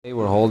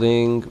We're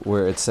holding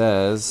where it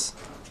says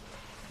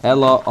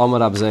Ella Omar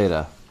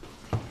Abzeira.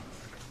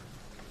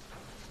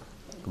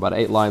 About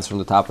 8 lines from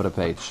the top of the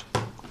page.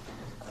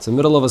 It's the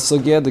middle of a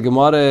sugya. The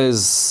Gemara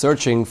is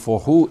searching for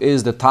who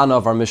is the Tana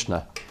of our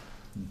Mishnah.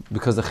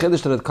 Because the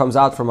chiddush that it comes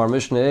out from our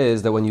Mishnah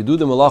is that when you do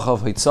the Malacha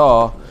of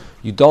Hitzah,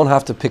 you don't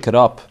have to pick it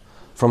up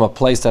from a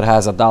place that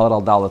has a dalet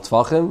al dalet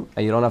tvachim,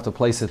 and you don't have to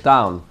place it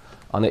down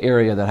on an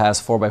area that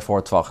has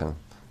 4x4 tvachim.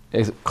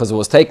 Because it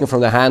was taken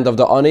from the hand of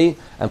the ani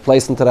and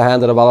placed into the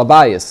hand of the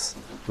balabayas,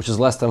 which is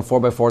less than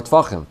 4x4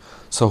 tvachim.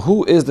 So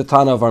who is the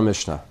Tana of our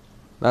Mishnah?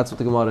 That's what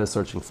the Gemara is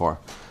searching for.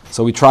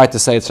 So we tried to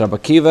say it's Rabbi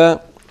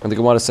Akiva, and the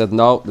Gemara said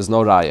no, there's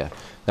no raya.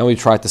 Then we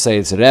tried to say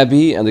it's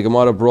Rebbe, and the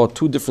Gemara brought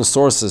 2 different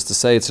sources to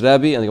say it's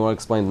Rebbe, and the Gemara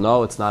explained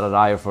no, it's not a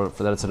raya for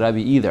that it's a Rebbe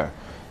either.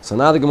 So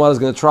now the Gemara is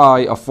going to try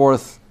a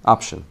 4th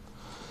option.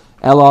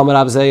 Ela Amar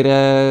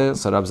Abzeire.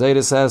 So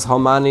Abzeire says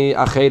Homani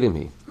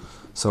Achedim.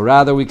 So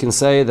rather we can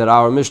say that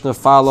our Mishnah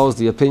follows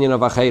the opinion of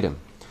Achedim.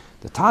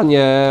 The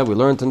Tanya, we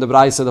learned in the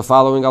Braisa the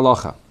following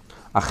halacha.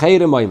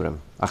 Achedim oimrim.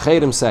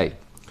 Achedim say,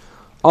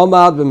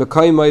 Omad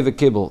b'mekayimai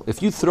v'kibul.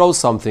 If you throw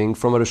something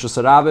from a Rosh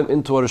Hashanah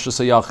into a Rosh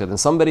Hashanah, and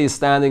somebody is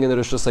standing in the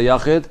Rosh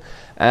Hashanah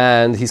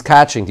and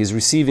he's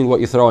receiving what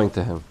you're throwing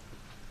to him.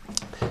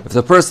 If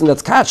the person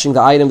that's catching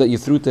the item that you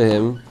threw to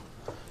him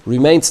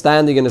remained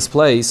standing in his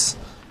place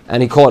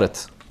and he caught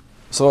it.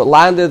 So it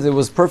landed, it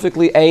was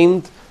perfectly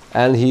aimed,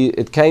 and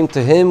it came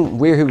to him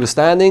where he was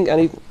standing, and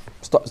he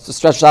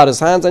stretched out his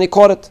hands and he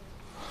caught it.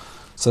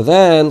 So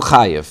then,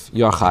 chayiv,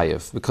 you're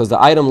chayiv, because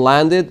the item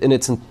landed in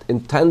its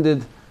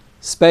intended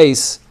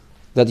space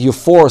that you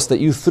forced, that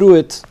you threw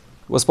it,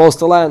 was supposed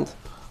to land.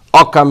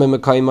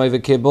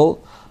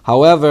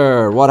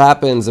 However, what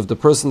happens if the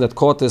person that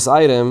caught this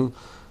item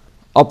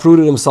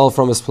uprooted himself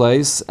from his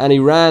place and he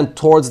ran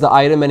towards the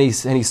item and he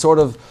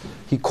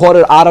caught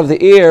it out of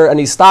the air and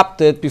he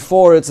stopped it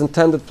before its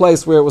intended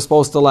place where it was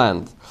supposed to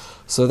land?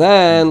 So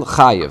then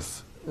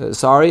chayiv.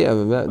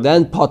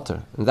 Then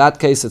potter. In that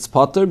case, it's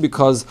potter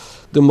because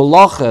the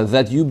malacha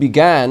that you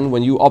began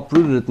when you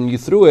uprooted it and you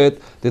threw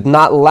it did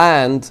not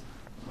land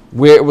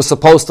where it was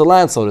supposed to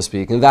land, so to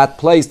speak. In that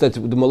place, that the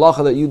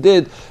malacha that you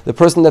did, the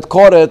person that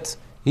caught it,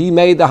 he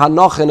made the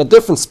hanach in a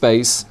different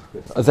space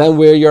than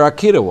where your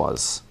akira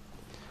was.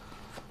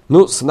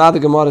 No, so now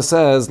the Gemara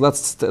says,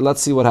 let's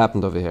see what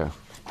happened over here.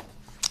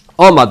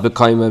 Omad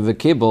b'kayim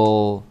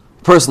v'kibul,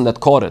 person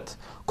that caught it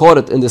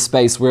in the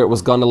space where it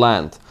was going to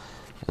land.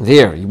 And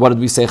here, what did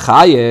we say?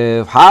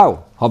 Chayev.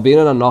 How?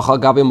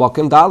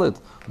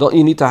 Don't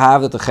you need to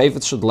have that the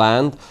chayfetz should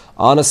land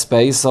on a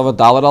space of a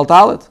dalet al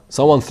dalet?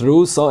 Someone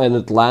threw, and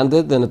it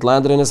landed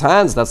in his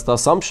hands. That's the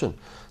assumption.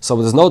 So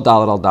there's no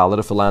dalet al dalet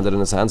if it landed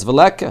in his hands.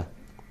 Veleke.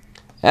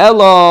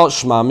 Elo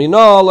shma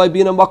mino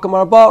lo'ibina makam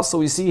arba. So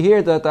we see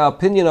here that the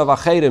opinion of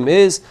achedim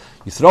is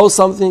you throw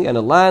something and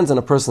it lands in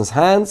a person's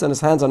hands, and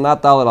his hands are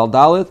not dalet al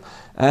dalet,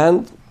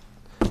 and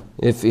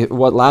if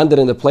what landed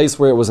in the place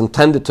where it was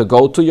intended to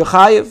go to, you're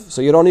chayiv,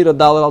 so you don't need a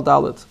dalet al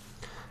dalet.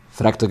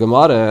 Frekta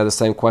Gemara, the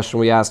same question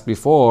we asked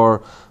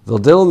before.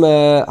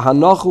 V'dilme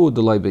hanochu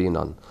d'loi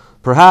beinan.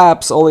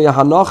 Perhaps only a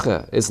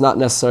hanocha is not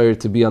necessary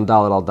to be on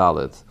dalet al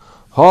dalet.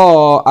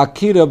 Ha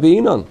akira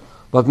beinan.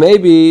 But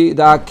maybe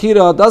the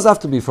akira does have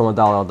to be from a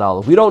dalet al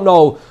dalet. We don't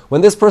know.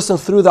 When this person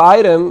threw the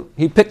item,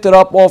 he picked it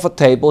up off a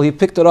table, he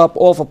picked it up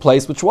off a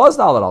place which was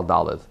dalet al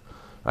dalet.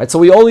 Right? So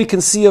we only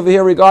can see over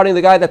here regarding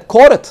the guy that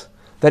caught it,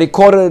 that he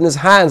caught it in his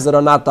hands that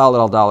are not dalet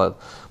al dalet.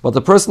 But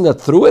the person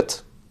that threw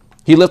it,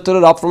 he lifted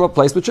it up from a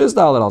place which is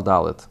dalet al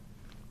dalet.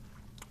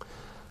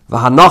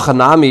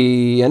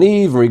 V'hanochanami, and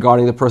even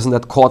regarding the person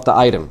that caught the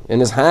item in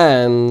his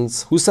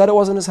hands, who said it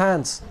was in his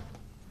hands?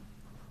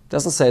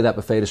 Doesn't say that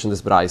befedish in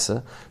this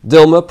braisa.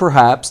 Dilma,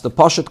 perhaps the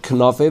pashat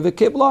knafe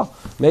v'kibla.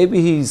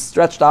 Maybe he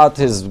stretched out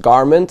his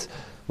garment,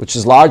 which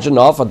is large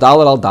enough, a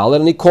dalet al dalet,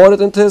 and he caught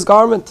it into his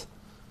garment.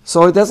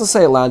 So it doesn't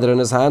say it landed in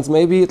his hands.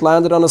 Maybe it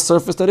landed on a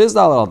surface that is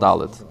dalet al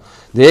dalet.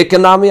 The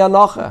ekanami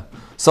hanocha.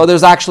 So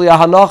there's actually a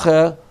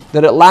hanocha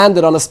that it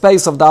landed on a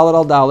space of dalet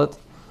al dalet.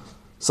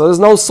 So there's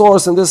no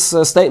source in this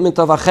statement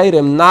of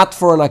achedim, not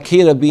for an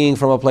akira being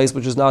from a place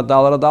which is not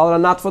dalet al dalet,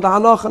 and not for the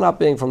hanocha not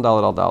being from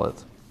dalet al dalet.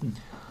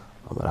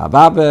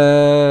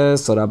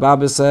 So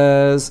Rabbi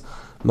says,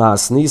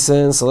 Mas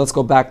Nisan. So let's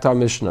go back to our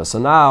Mishnah. So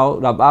now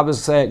Rabbi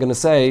is going to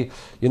say,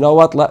 you know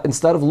what?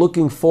 Instead of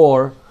looking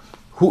for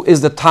who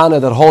is the Tana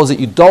that holds that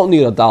you don't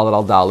need a dalet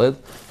al dalet,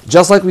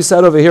 just like we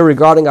said over here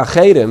regarding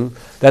achedim,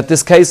 that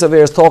this case over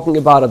here is talking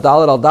about a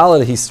dalet al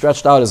dalet. He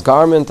stretched out his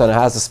garment and it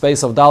has the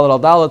space of dalet al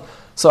dalet.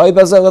 So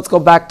let's go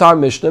back to our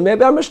Mishnah.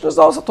 Maybe our Mishnah is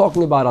also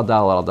talking about a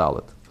dalet al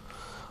dalet.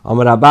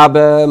 Amar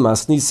Ababe,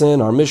 Mas Nisan,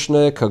 our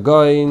Mishnah,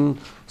 Kagoin.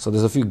 So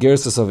there's a few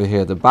gerses over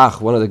here. The Bach,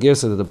 one of the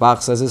gerses that the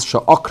Bach says is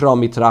Sha'okra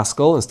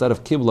mitraskel, instead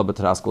of kibla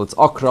betraskel. It's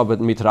okra bet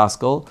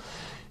mitraskel.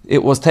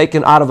 It was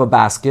taken out of a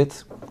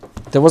basket.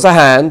 There was a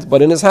hand,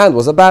 but in his hand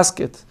was a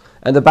basket.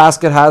 And the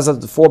basket has a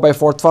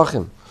 4x4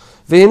 tvachim.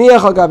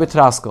 V'hiniach al gabi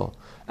traskel.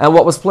 And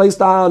what was placed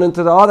down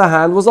into the other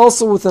hand was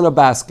also within a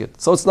basket.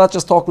 So it's not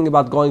just talking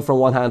about going from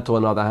one hand to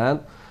another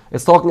hand.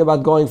 It's talking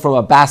about going from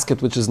a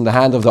basket which is in the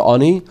hand of the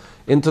Ani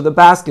into the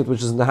basket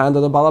which is in the hand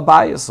of the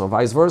Balabayas, or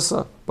vice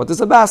versa. But there's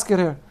a basket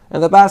here,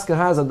 and the basket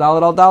has a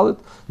dalet al dalet.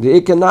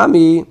 The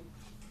ikanami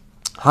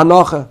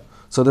hanocha.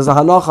 So there's a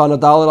hanocha on a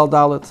dalet al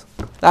dalet.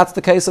 That's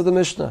the case of the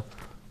Mishnah.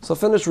 So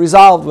finished,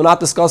 resolved. We're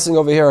not discussing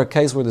over here a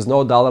case where there's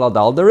no dalet al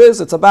dalet. There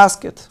is, it's a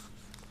basket.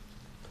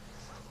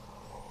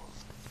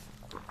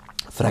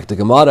 Fragt the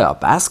Gemara, a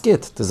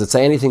basket? Does it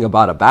say anything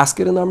about a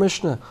basket in our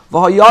Mishnah?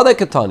 V'hayadeh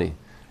ketani.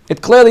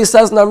 It clearly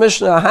says in our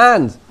Mishnah a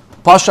hand.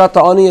 Pashat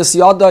ta'ani is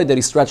yadai, that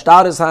he stretched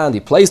out his hand, he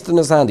placed in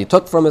his hand, he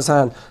took from his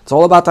hand. It's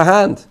all about the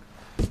hand.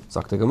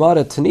 Sagt the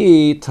Gemara,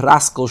 tani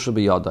traskel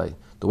shebi yadai.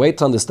 The way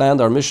to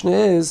understand our Mishnah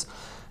is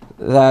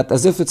that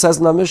as if it says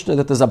in our Mishnah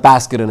that there's a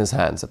basket in his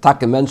hands. The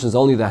Taka mentions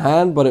only the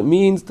hand, but it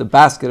means the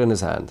basket in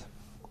his hand.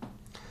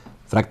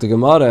 Fragt the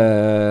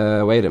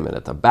Gemara, wait a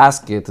minute, a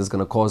basket is going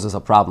to cause us a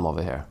problem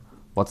over here.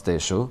 What's the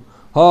issue?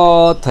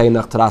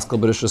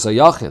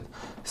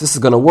 This is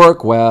going to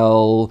work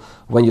well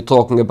when you're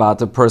talking about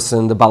the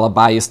person, the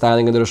balabai is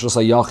standing in the Rishus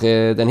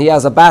HaYachid, and he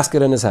has a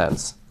basket in his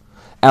hands.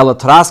 If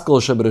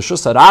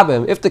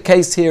the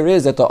case here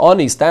is that the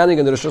Ani standing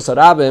in the Rishus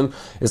HaRabim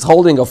is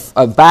holding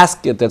a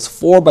basket that's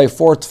 4 by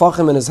 4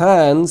 tfachim in his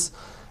hands,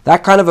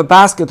 that kind of a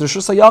basket,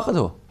 Rishus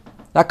HaYachid.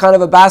 That kind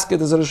of a basket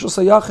is a Rishus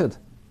HaYachid.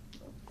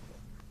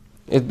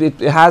 It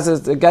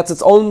gets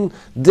its own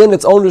din,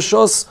 its own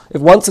rishus. If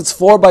once it's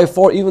 4 by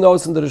 4, even though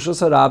it's in the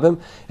Rishus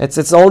HaRabim, it's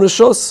its own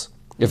rishus.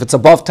 If it's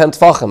above 10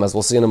 tfachim, as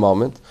we'll see in a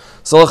moment.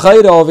 So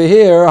over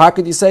here, how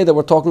could you say that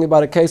we're talking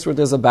about a case where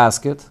there's a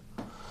basket?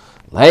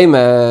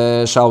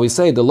 Shall we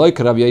say the loik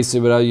Rabbi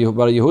Yosef bar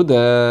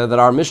Yehuda, that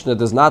our Mishnah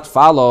does not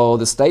follow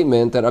the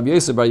statement that Rabbi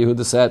Yosef bar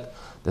Yehuda said?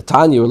 The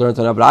Tanya we learned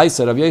in Rabbi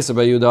said Rabbi Yosef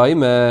bar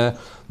Yehuda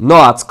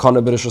noatz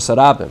kana b'Rishus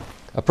HaRabim.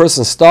 A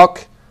person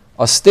stuck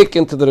a stick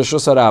into the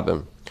Rishus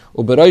HaRabim,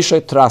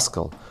 uberoishay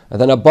traskel,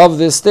 and then above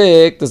this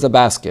stick there's a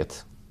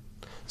basket.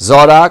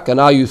 Zorak, and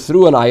now you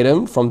threw an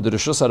item from the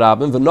Rishus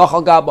HaRabim,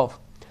 v'nochal gabav,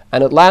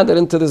 and it landed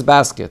into this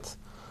basket.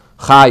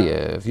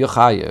 Chayev, you're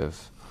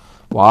chayev.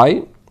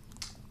 Why?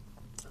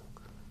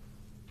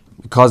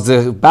 Because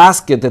the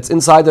basket that's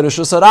inside the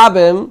Rishus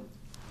HaRabim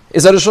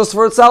is a Rishus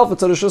for itself.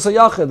 It's a Rishus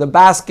HaYachid. The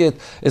basket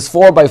is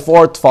 4 by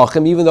 4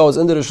 tfachim, even though it's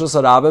in the Rishus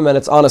HaRabim, and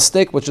it's on a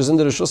stick, which is in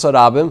the Rishus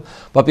HaRabim,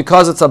 but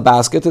because it's a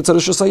basket, it's a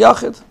Rishus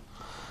HaYachid.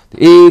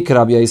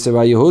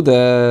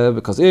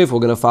 Because if we're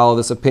going to follow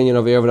this opinion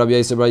of Rabbi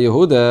Yosef bar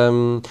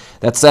Yehuda,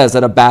 that says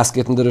that a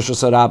basket in the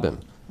Rishus HaRabim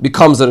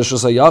becomes a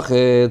Rishus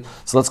HaYachid,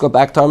 so let's go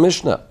back to our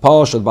Mishnah.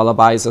 Pashat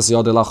Balabai says,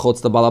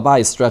 the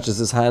Balabai stretches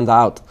his hand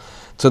out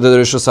to the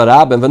Rishus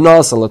HaRabim,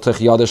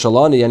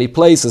 and he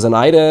places an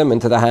item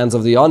into the hands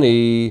of the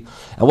Ani.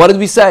 And what did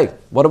we say?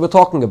 What are we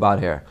talking about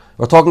here?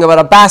 We're talking about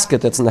a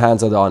basket that's in the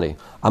hands of the Ani.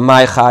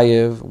 Amai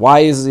chayiv. Why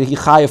is he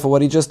chayiv for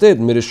what he just did?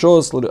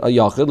 Mirishus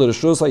hayachid,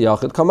 l'rishus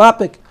hayachid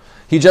kamapik.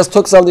 He just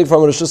took something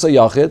from Rishus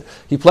HaYachid,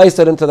 he placed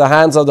it into the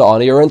hands of the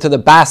Ani, or into the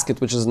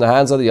basket which is in the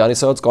hands of the Ani,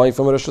 so it's going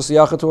from a Rishus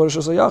HaYachid to a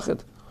Rishus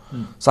HaYachid.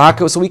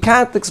 So we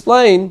can't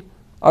explain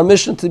our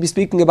mission to be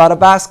speaking about a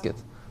basket.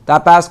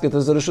 That basket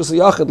is the Rishus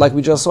HaYachid, like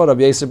we just saw,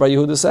 Rabbi Yosef bar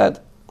Yehuda said.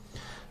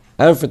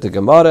 And for the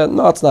Gemara,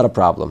 no, it's not a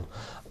problem.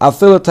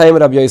 Afilu taim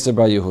Rabbi Yosef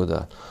bar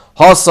Yehuda.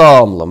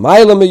 Hasam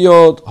l'mayla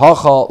miyod,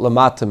 hachal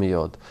l'mata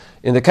miyod.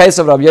 In the case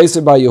of Rabbi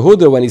Yosef bar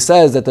Yehuda, when he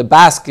says that the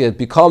basket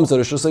becomes a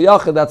Rishus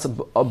HaYachid, that's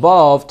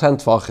above 10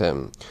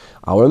 tfachim.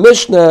 Our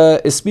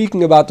Mishnah is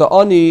speaking about the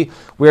Ani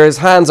where his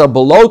hands are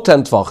below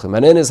 10 tfachim,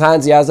 and in his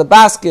hands he has a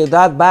basket.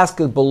 That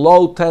basket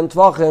below 10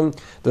 tfachim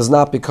does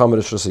not become a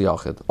Rishus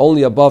HaYachid.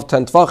 Only above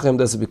 10 tfachim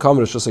does it become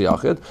a Rishus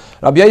HaYachid.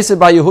 Rabbi Yosef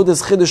bar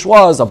Yehuda's chiddush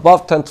was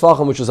above 10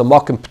 tfachim, which is a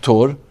makim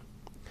p'tur.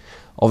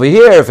 Over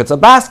here, if it's a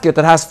basket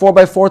that has 4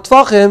 by 4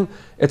 tfachim,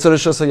 it's a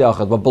Rishus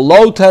HaYachid. But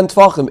below 10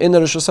 tfachim in the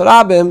Rishus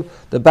HaRabim,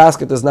 the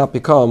basket does not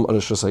become a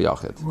Rishus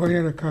HaYachid. Why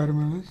are the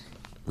cardamom?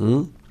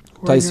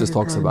 Taisus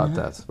talks about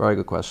that. Very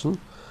good question.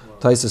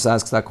 Taisus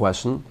asks that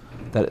question,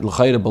 that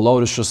below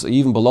Rishus,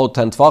 even below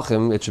 10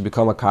 tfachim, it should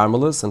become a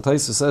karmelis. And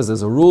Taisus says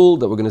there's a rule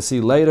that we're going to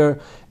see later,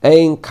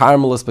 ein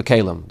karmelis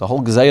bekelim. The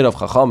whole gezeira of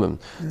Chachamim,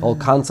 the whole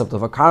concept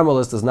of a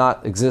karmelis does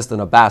not exist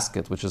in a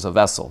basket, which is a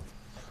vessel.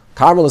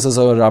 Karmelis is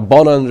a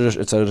rabbanon,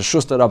 it's a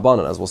reshus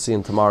rabbanon, as we'll see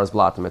in tomorrow's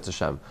blat in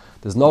Hashem.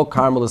 There's no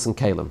karmelis in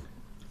kelim.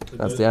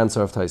 That's the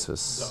answer of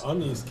Taisus. The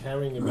Ani is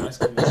carrying a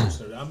basket in the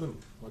Rabbim.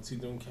 What's he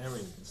doing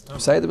carrying?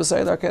 Say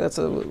okay, that's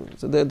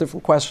a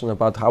different question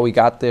about how he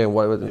got there.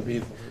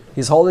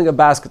 He's holding a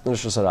basket in the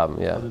Rishus HaRabim,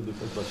 yeah.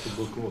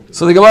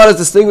 So the Gemara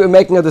is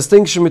making a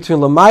distinction between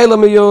Lamayla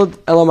Miyud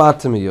and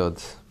Lamata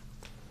Miyud.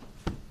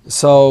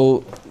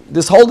 So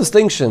this whole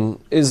distinction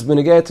is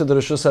beneged to the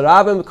Rishus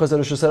HaRabim because the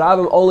Rishus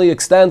HaRabim only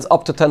extends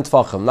up to 10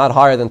 tfachim, not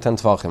higher than 10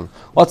 tfachim.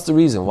 What's the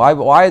reason?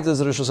 Why does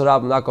the Rishus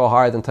HaRabim not go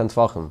higher than 10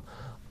 tfachim?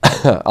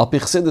 Al Pi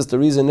Chassidus, the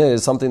reason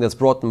is something that's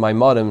brought in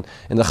Maimarim,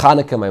 in the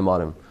Chanukah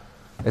Maimarim.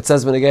 It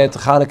says beneged to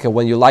Chanukah,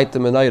 when you light the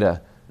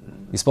menorah,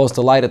 you're supposed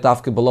to light it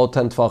after below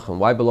 10 tfachim.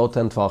 Why below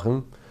 10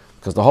 tfachim?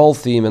 Because the whole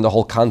theme and the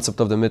whole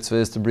concept of the mitzvah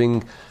is to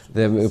bring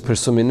the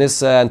Persum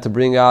Nissa and to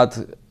bring out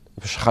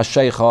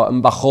Chashecha,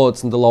 and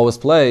Bachotz in the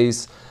lowest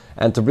place,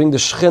 and to bring the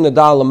Shechina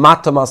down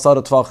Lamata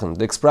Masara Tvachim.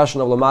 The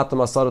expression of Lamata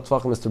Masara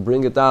Tvachim is to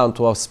bring it down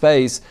to a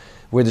space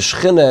where the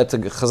Shechina,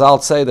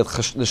 Chazal say that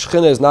the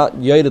Shechina is not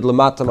Yedid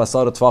Lamata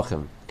Masara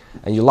Tvachim.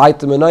 And you light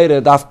the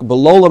menorah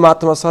below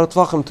Lamata Masara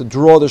Tvachim to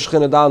draw the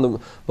Shechina down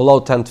below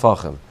 10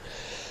 Tvachim.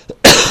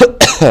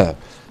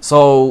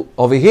 So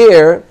over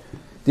here,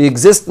 the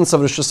existence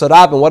of Rishus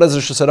HaRabim, what does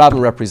Rishus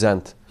HaRabim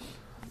represent?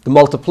 The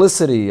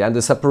multiplicity and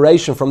the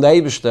separation from the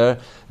Eibishter,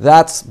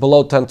 that's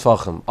below 10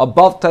 Tvachim.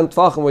 Above 10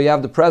 Tvachim, where you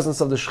have the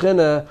presence of the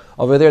Shechina,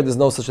 over there's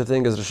no such a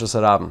thing as Rishus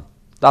HaRabim.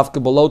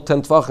 Dafka below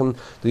 10 Tvachim,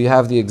 do you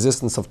have the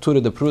existence of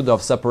Tura de Pruda,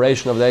 of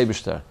separation of the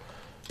Eibishter.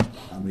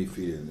 How many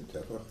feet in the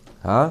Tefach?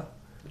 Huh?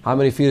 How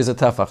many feet is a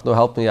tefach? No,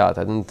 help me out.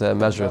 I didn't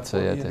measure it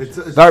yet.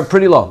 Very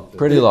pretty low. A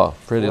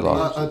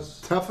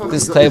tefach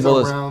this is table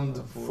is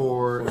around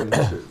 4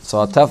 inches.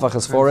 So a tefach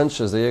is 4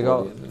 inches. There you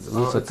go.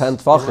 So 10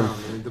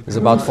 tefachim is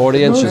about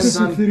 40 inches.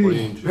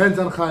 Depends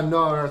on Chaim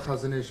Noah or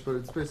Chazanish, but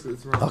it's basically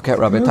around. Okay,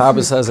 Rabbi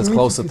Tarba says it's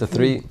closer to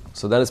 3.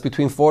 So then it's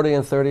between 40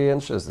 and 30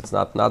 inches. It's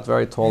not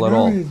very tall at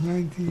all.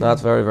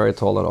 Not very, very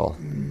tall at all.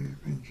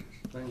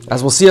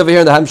 As we'll see over here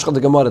in the Hamshach of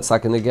the Gemara, it's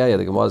like in the Geya.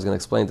 The Gemara is going to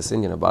explain this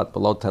Indian about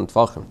below 10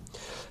 tefachim.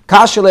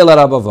 Kashilei la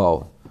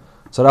Rabavo.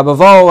 So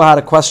Rabavo had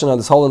a question on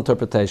this whole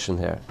interpretation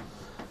here.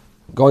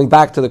 Going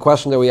back to the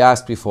question that we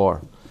asked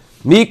before.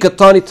 Mi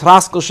katani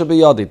traskel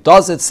shebiyadi.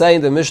 Does it say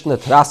in the Mishnah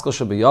traskel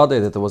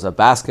shebiyadi that there was a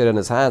basket in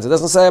his hands? It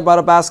doesn't say about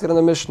a basket in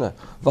the Mishnah.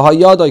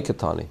 V'hayadoi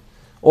katani.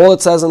 All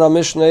it says in our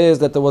Mishnah is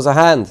that there was a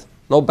hand,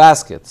 no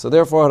basket. So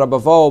therefore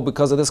Rabavo,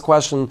 because of this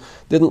question,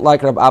 didn't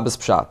like Rab Abba's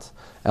pshat.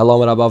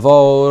 Elom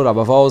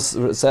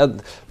Rabavo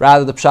said,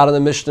 rather the pshat in the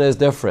Mishnah is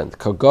different.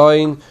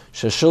 Kagoin,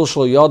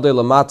 sheshilshul yodei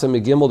lamata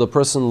migimel, the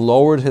person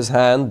lowered his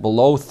hand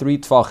below 3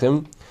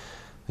 tfachim,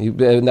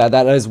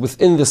 that is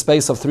within the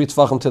space of 3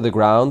 tfachim to the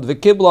ground,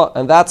 v'kibla,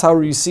 and that's how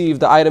he received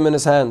the item in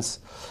his hands.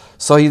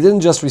 So he didn't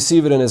just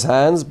receive it in his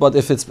hands, but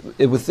if it's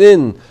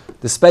within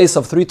the space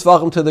of 3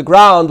 tfachim to the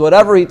ground,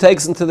 whatever he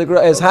takes into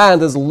his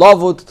hand is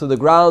lavud to the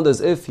ground, as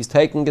if he's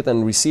taking it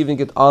and receiving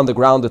it on the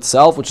ground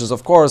itself, which is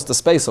of course the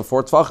space of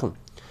 4 tfachim.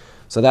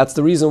 So that's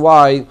the reason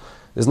why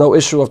there's no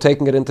issue of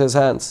taking it into his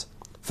hands.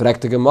 This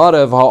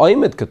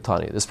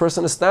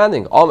person is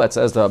standing. It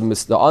says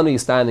the ani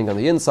is standing on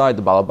the inside,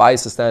 the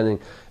balabais is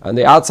standing on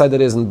the outside, that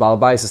is, and the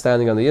balabais is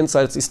standing on the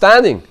inside. He's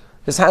standing.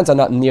 His hands are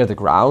not near the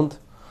ground.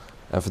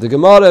 And for the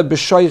Gemara,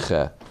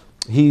 b'shoiche,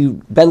 he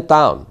bent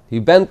down. He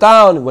bent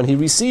down. When he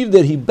received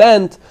it, he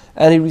bent,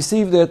 and he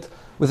received it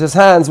with his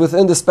hands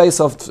within the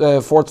space of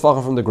 4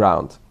 tefachim from the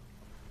ground.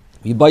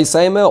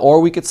 Or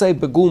we could say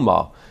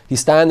beguma. He's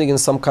standing in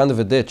some kind of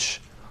a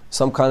ditch,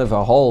 some kind of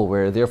a hole,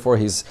 where therefore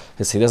he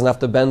doesn't have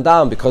to bend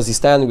down because he's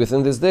standing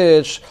within this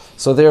ditch.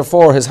 So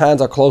therefore his hands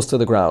are close to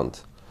the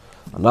ground.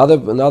 Another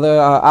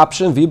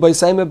option,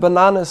 v'baiseme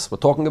bananas. We're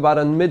talking about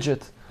a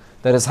midget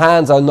that his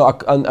hands are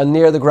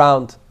near the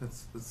ground.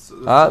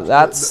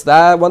 That's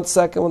that. One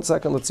second.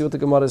 Let's see what the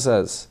Gemara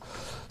says.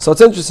 So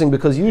it's interesting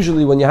because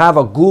usually when you have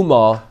a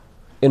guma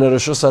in a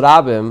Rishus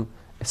HaRabim,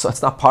 so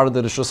it's not part of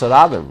the Rishus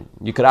HaRabim.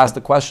 You could ask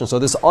the question, so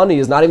this ani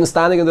is not even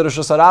standing in the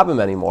Rishus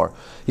HaRabim anymore.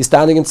 He's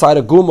standing inside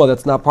a guma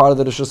that's not part of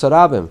the Rishus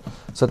HaRabim.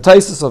 So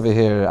Taisus over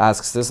here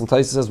asks this, and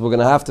Taisus says we're going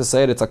to have to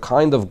say that it's a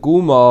kind of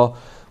guma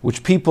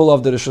which people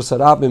of the Rishus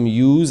HaRabim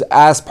use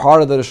as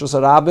part of the Rishus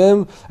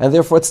HaRabim, and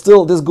therefore this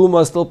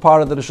guma is still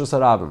part of the Rishus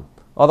HaRabim.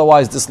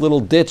 Otherwise, this little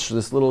ditch,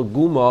 this little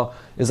guma,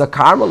 is a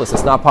karmelis.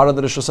 It's not part of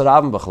the Rishus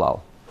HaRabim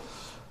b'chlal.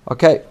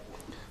 Okay.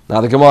 Now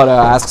the Gemara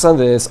asks on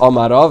this,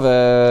 Omar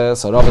Rave,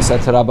 so Rave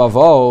said to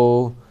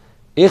Rabavo,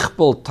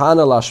 Ichbel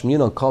Tana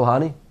Lashmin on Kol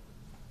Hani.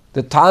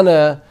 The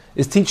Tana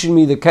is teaching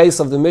me the case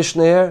of the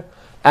Mishnah here,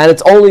 and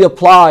it only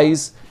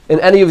applies in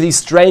any of these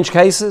strange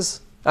cases.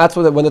 That's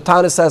what when the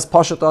Tana says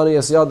Pashat Ani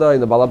Yasyada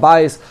in the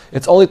Balabais,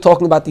 it's only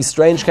talking about these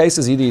strange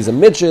cases. Either he's a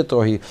midget,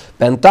 or he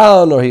bent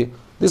down, or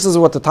this is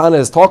what the Tana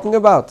is talking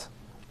about.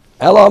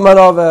 Ela Omar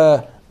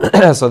Rave.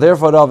 So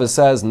therefore Rav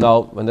says,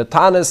 no, when the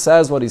Tana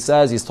says what he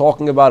says, he's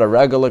talking about a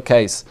regular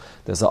case.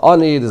 There's a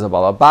ani, there's a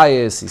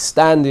balabayas, he's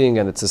standing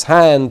and it's his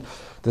hand,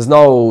 there's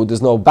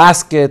no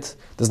basket,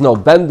 there's no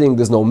bending,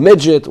 there's no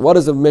midget. What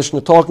is the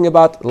Mishnah talking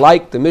about?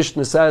 Like the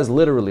Mishnah says,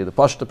 literally, the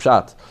Pashta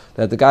Pshat,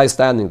 that the guy is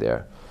standing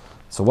there.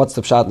 So what's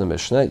the Pshat in the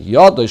Mishnah?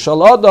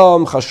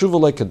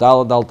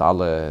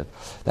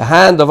 The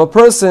hand of a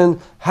person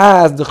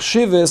has the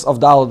chshivas of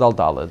dalad al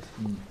dalad.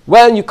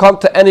 When you come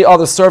to any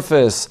other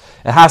surface,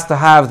 it has to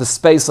have the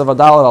space of a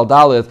dalad al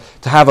dalad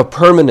to have a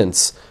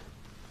permanence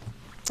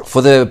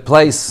for the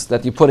place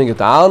that you're putting it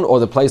down or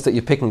the place that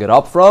you're picking it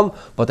up from.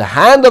 But the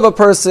hand of a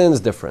person is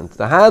different.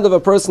 The hand of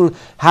a person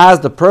has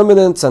the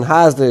permanence and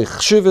has the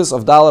chshivas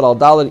of dalad al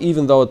dalad,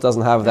 even though it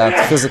doesn't have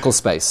that physical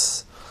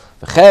space.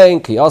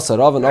 Ravan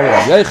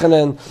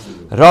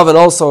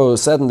also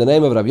said in the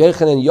name of Rabbi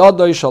Yochanan,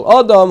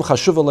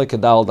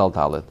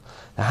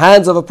 the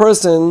hands of a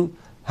person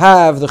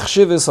have the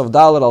chshivus of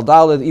Dalet al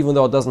Dalet, even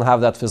though it doesn't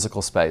have that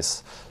physical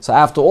space. So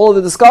after all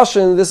the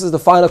discussion, this is the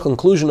final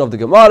conclusion of the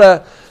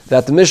Gemara,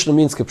 that the Mishnah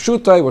means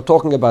kipshutai. We're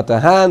talking about the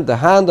hand. The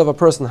hand of a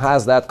person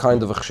has that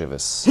kind of a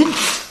chshivus.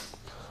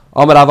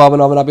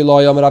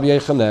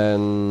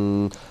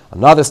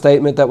 Another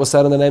statement that was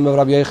said in the name of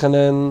Rabbi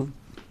Yechanan,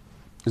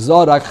 you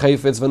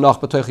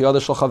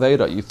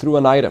threw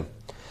an item,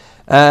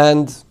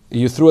 and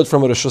you threw it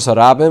from a Rishus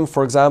HaRabim,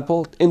 for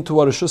example, into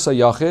a Rishus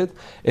HaYachid.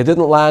 It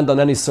didn't land on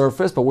any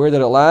surface, but where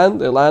did it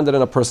land? It landed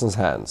in a person's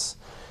hands.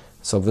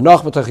 So,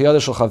 v'nach b'toich yada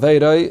shel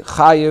chaveiroi,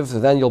 chayiv,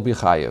 then you'll be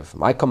chayiv.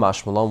 My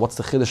kamash malon, what's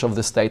the chiddush of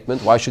this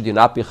statement? Why should you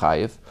not be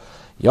chayiv?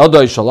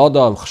 Yadoi shel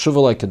adam,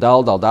 chshuv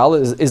kedal dal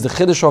dalet. Is the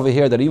chiddush over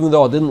here that even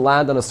though it didn't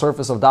land on a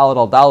surface of dalet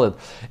al dalet,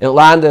 it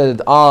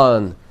landed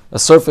on a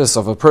surface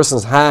of a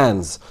person's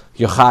hands,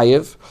 you're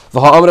chayiv? We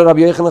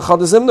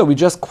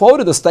just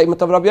quoted the statement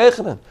of Rabbi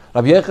Yechanan.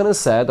 Rabbi Yechanan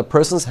said a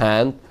person's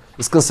hand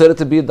is considered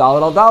to be a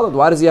dalet al dalet.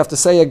 Why does he have to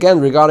say again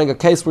regarding a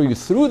case where you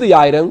threw the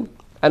item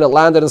and it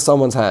landed in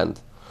someone's hand?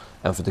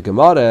 And for the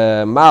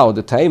Gemara, Mao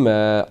the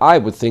Taima, I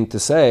would think to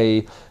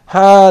say,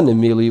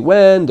 Hanimili,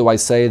 when do I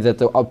say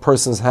that a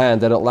person's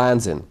hand that it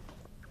lands in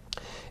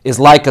is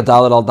like a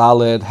dalet al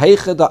dalet?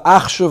 Heiche da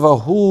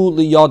achshavahu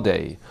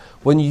liyodei.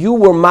 When you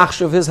were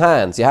machshav his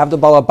hands, you have the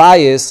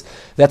balabayis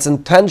that's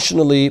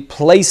intentionally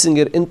placing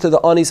it into the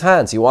ani's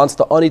hands. He wants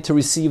the ani to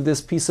receive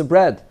this piece of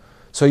bread.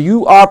 So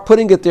you are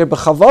putting it there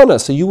b'chavana,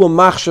 so you were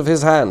machshav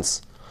his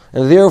hands.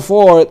 And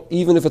therefore,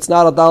 even if it's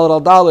not a dalet al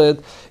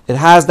dalet, it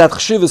has that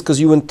chshivus because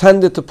you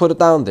intended to put it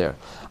down there.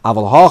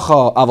 Aval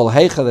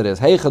heicha, that is,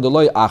 heicha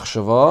deloy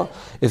achshava.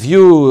 If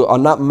you are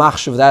not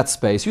machshav that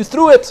space, you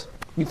threw it.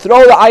 You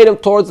throw the item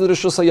towards the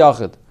Rishus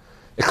HaYachid.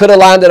 It could have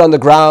landed on the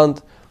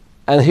ground,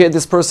 and here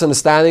this person is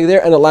standing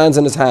there, and it lands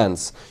in his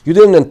hands. You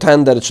didn't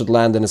intend that it should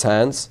land in his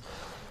hands.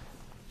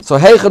 So,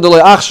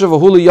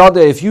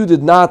 if you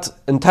did not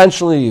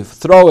intentionally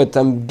throw it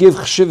and give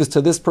chshivus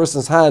to this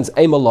person's hands,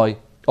 emaloi.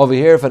 Over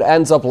here, if it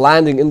ends up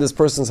landing in this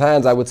person's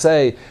hands, I would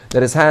say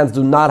that his hands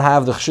do not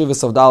have the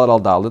chshivus of dalet al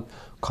dalet.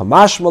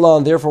 Kamash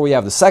malan, therefore we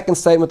have the second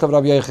statement of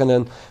Rabbi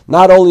Yechanan.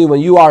 Not only when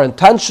you are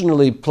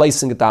intentionally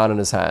placing it down in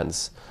his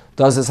hands,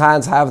 does his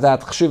hands have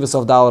that chshivus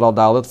of dalet al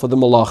dalet for the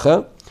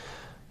malacha.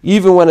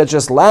 Even when it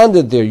just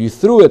landed there, you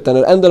threw it and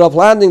it ended up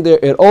landing there,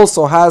 it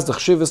also has the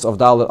chshivus of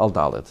dalet al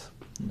dalet.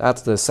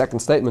 That's the second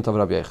statement of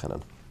Rabbi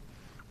Yechanan.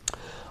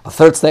 A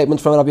third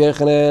statement from Rabbi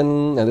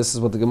Yechanan, and this is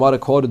what the Gemara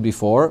quoted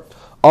before.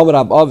 Amar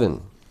Rab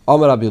Avin,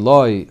 Amar Rab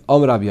Eloi,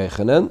 Amar Rab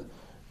Yechanan.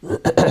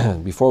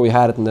 Before we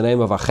had it in the name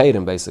of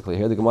Acherim, basically.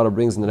 Here the Gemara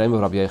brings in the name of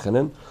Rabbi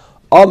Yechanan.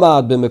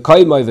 Amad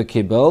b'mekaymai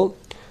v'kibel,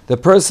 the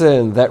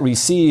person that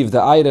received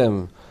the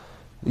item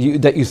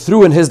that you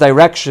threw in his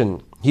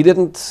direction, he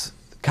didn't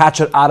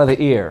catch it out of the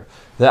air.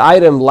 The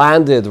item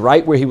landed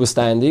right where he was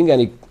standing,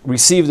 and he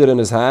received it in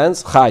his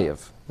hands,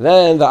 chayiv.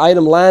 Then the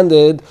item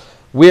landed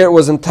where it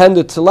was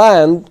intended to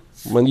land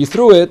when you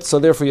threw it, so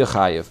therefore you're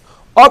chayiv.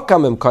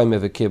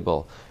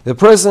 The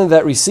person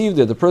that received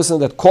it, the person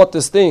that caught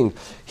this thing,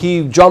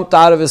 he jumped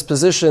out of his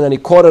position and he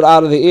caught it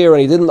out of the air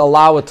and he didn't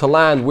allow it to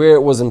land where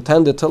it was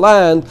intended to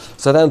land,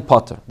 so then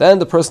potter. Then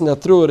the person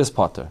that threw it is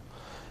potter.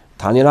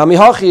 Tanya Nami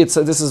Hachi,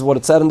 this is what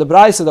it said in the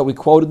Braisa that we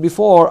quoted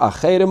before.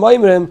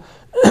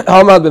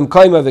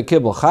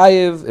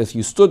 If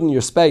you stood in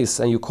your space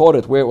and you caught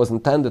it where it was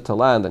intended to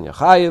land, and you're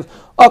chayiv.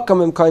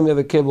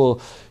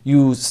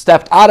 You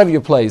stepped out of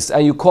your place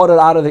and you caught it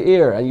out of the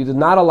air and you did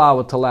not allow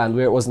it to land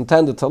where it was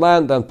intended to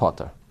land, then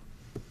potter.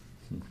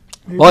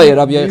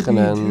 Maybe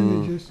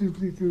intended just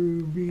simply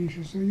to be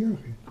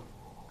shasayachid.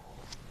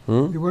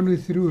 The one who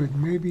threw it,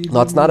 maybe. No,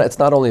 it's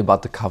not only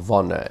about the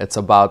kavana. It's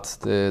about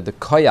the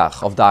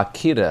koyach of the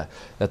akira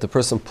that the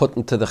person put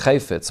into the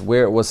chayfetz,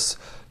 where it was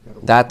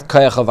that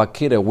koyach of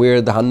akira,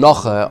 where the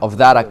hanocha of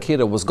that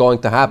akira was going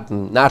to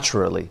happen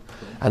naturally.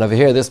 And over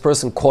here, this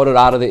person caught it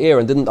out of the air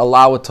and didn't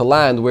allow it to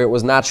land where it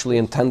was naturally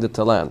intended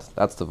to land.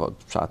 That's the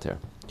shot here.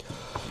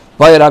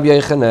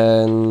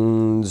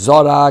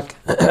 Zorak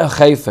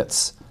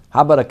chayfetz.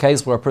 How about a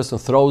case where a person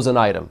throws an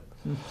item?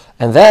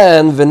 And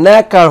then, the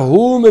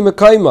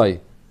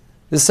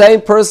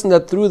same person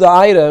that threw the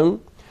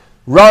item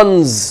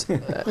runs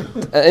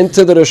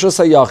into the Rishus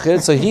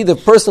HaYachid. So the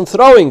person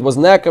throwing was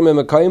nekar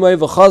mimekaymai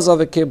v'chazav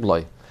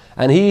v'kibloi.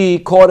 And he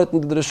caught it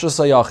into the Rishus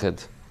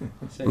HaYachid.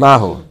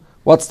 Mahu.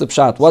 What's the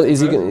pshat? What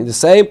is he? The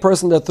same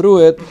person that threw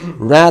it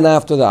ran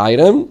after the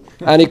item,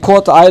 and he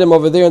caught the item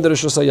over there in the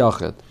Rishus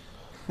HaYachid.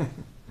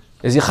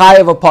 Is he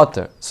chayiv a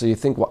potter? So you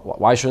think,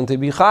 why shouldn't he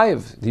be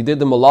chayiv? He did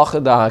the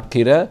malacha, the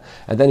hakira,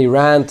 and then he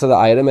ran to the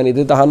item, and he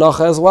did the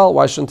hanacha as well.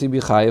 Why shouldn't he be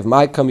chayiv?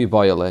 My kami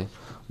boyale.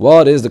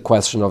 What is the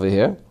question over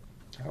here?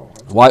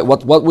 Why?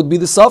 What would be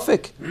the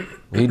suffix?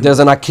 There's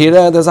an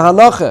akira and there's a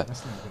hanacha.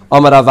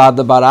 Amar Avad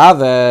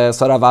Barave,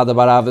 so Avad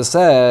Barave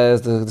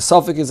says, the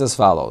suffix is as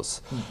follows.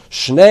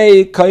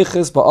 Shnei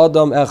koiches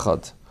ba'adam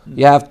echad.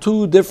 You have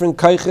two different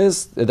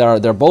kaiches.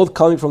 They're both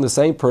coming from the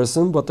same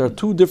person, but they're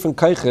two different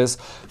kaiches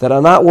that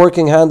are not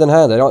working hand in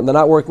hand. They're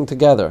not working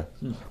together.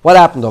 What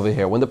happened over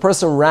here? When the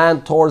person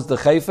ran towards the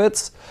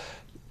chayfetz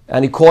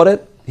and he caught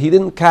it, he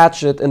didn't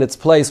catch it in its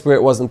place where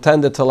it was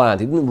intended to land.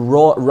 He didn't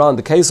run.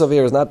 The case over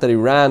here is not that he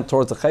ran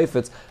towards the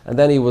chayfetz and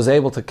then he was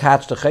able to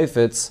catch the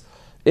chayfetz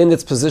in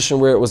its position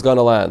where it was going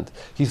to land.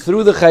 He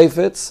threw the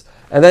chayfetz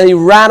and then he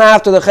ran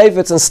after the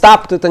chayfetz and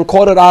stopped it and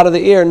caught it out of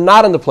the air,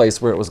 not in the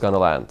place where it was going to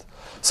land.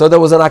 So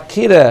there was an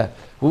akira,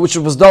 which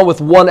was done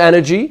with one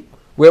energy,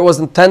 where it was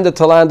intended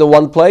to land in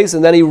one place,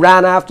 and then he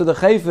ran after the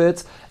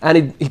chayfetz,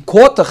 and he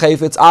caught the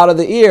chayfetz out of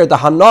the ear. The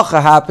hanacha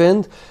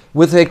happened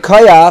with a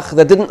kayach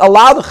that didn't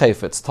allow the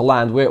chayfetz to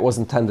land where it was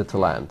intended to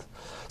land.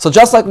 So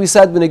just like we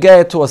said,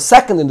 b'negei to a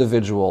second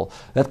individual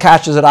that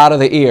catches it out of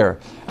the ear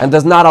and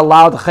does not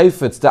allow the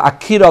chayfetz, the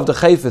akira of the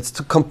chayfetz,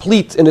 to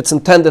complete in its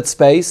intended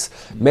space,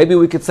 maybe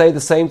we could say the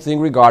same thing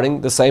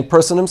regarding the same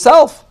person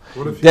himself.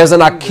 There's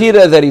an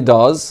akira that he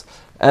does,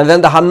 and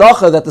then the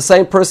hanacha that the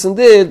same person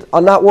did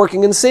are not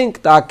working in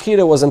sync. The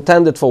akira was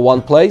intended for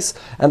one place,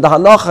 and the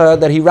hanacha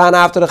that he ran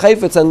after the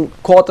chayfetz and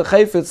caught the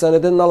chayfetz, and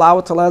it didn't allow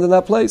it to land in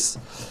that place.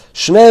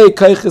 Shnei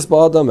kayches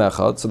ba'adam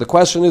echad. So the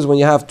question is, when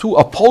you have two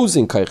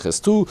opposing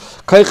kayches, two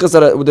kayches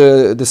that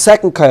are, the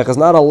second kayach is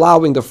not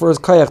allowing the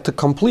first kayach to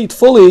complete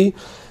fully,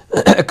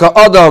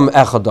 ka'adam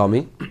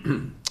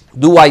echadami.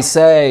 Do I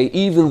say,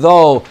 even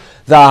though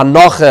the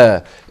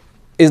hanacha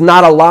is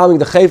not allowing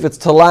the chayfetz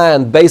to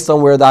land based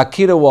on where the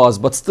akira was,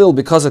 but still,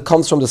 because it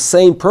comes from the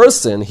same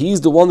person,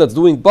 he's the one that's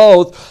doing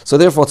both, so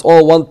therefore it's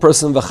all one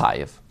person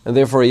v'chayiv. And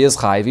therefore he is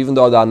chayiv, even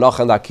though the anach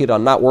and the akira are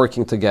not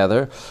working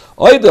together.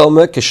 Or do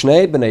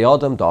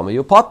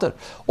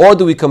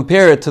we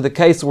compare it to the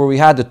case where we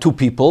had the two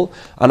people,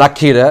 an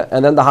akira,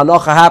 and then the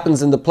hanacha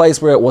happens in the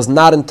place where it was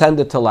not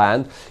intended to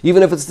land,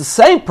 even if it's the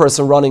same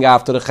person running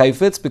after the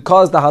chayfetz,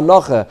 because the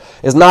hanacha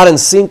is not in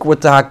sync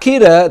with the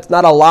akira, it's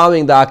not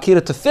allowing the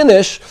akira to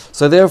finish,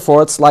 so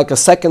therefore it's like a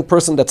second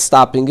person that's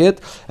stopping it,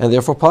 and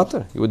therefore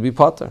pater, it would be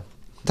pater.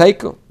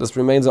 Teiku, this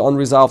remains an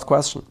unresolved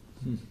question.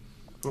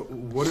 But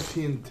what if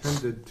he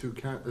intended to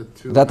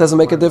that doesn't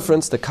make a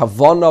difference. The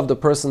kavanah of the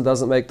person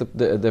doesn't make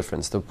the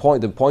difference. The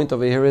point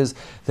over here is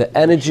the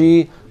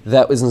energy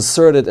that is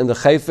inserted in the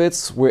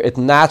chayfetz where it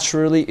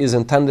naturally is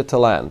intended to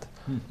land.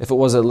 If it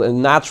was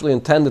naturally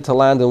intended to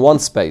land in one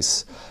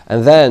space,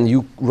 and then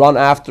you run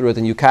after it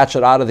and you catch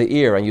it out of the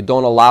ear and you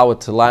don't allow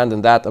it to land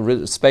in that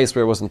space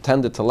where it was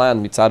intended to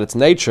land mitzad its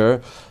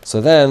nature, so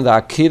then the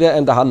akira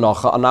and the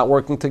hanacha are not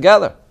working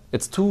together.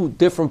 It's two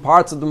different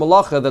parts of the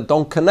malacha that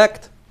don't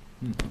connect.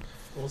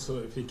 Also,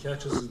 if he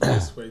catches it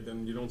this way,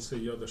 then you don't say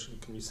Yada.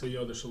 Can you say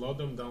Yada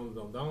Shaladam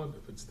down?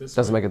 If it's this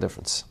doesn't way, make a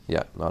difference.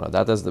 Yeah, no.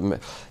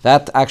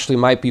 That actually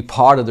might be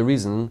part of the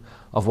reason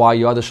of why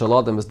Yada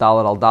Shaladam is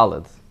Dalad al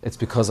Dalad. It's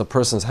because a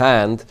person's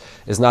hand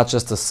is not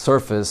just a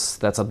surface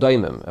that's a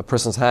daimim. A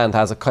person's hand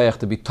has a kayach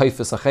to be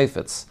toifis a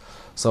chayfetz.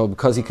 So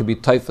because he could be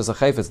toifis a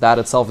chayfetz, that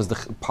itself is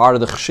the part of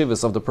the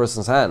chshivas of the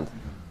person's hand.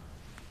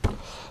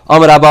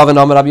 Amar Abav and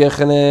Amar Rabbi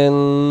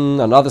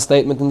Yechanan, another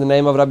statement in the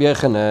name of Rabbi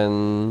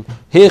Yechanan.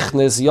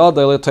 Hichnis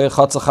yadei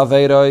l'toichatza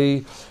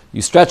chaveiroi.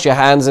 You stretch your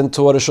hands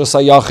into a reshus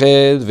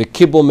hayachid,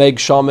 v'kibul meig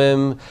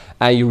shamim,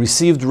 and you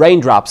received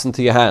raindrops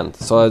into your hand.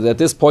 So at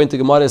this point, the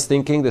Gemara is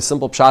thinking the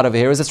simple pshat over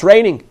here is it's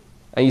raining,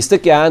 and you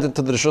stick your hand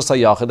into the reshus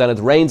hayachid, and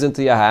it rains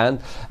into your hand,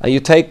 and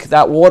you take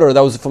that water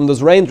that was from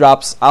those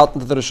raindrops out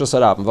into the reshus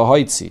harabim,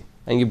 v'hoitzi,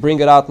 and you bring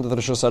it out into the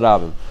reshus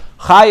harabim.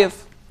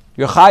 Chayiv,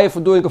 you're chayiv for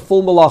doing a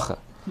full malacha.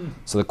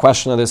 So the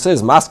question of this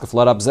is, Maskef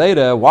Larab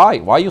Zayda, why?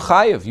 Why are you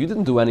chayiv? You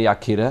didn't do any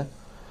akira.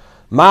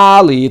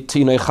 Mali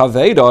tinoi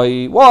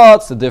chaveiroi.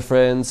 What's the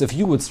difference if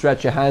you would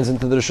stretch your hands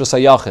into the reshus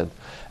hayachid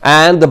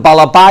and the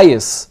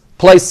balabayis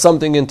placed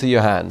something into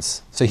your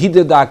hands? So he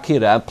did the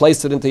akira and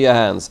placed it into your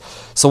hands.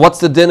 So what's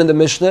the din in the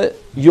Mishnah?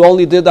 You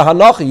only did the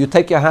hanacha. You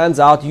take your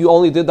hands out. You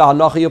only did the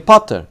hanacha. You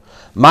pater.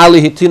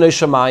 Mali hitinoi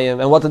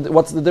shamayim. And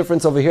what's the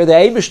difference over here? The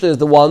Eibishter is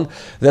the one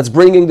that's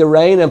bringing the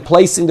rain and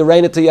placing the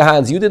rain into your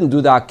hands. You didn't do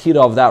the akira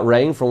of that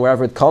rain from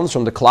wherever it comes,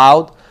 from the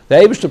cloud. The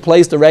Eibishter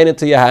placed the rain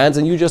into your hands,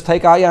 and you just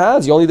take out your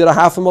hands. You only did a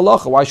half a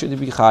malacha. Why should you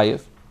be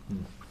chayiv?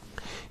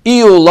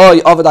 Iu loy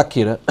avad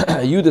akira.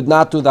 You did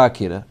not do the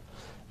akira.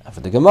 And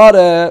for the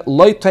Gemara,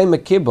 loy teim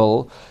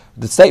mekibel,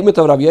 the statement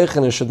of Rabbi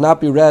Yechanan should not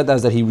be read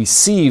as that he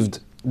received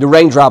the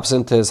raindrops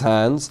into his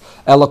hands.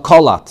 Ela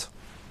kolat.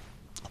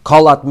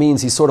 Kolat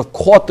means he sort of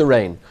caught the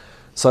rain.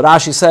 So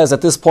Rashi says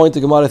at this point the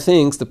Gemara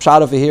thinks the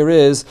pshat over here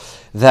is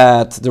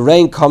that the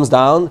rain comes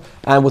down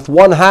and with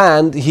one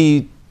hand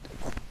he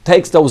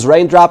takes those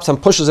raindrops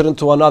and pushes it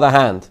into another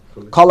hand.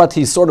 Kolat,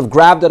 he sort of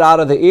grabbed it out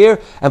of the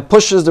ear and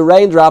pushes the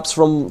raindrops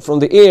from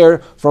the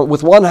ear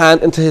with one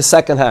hand into his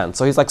second hand.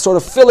 So he's like sort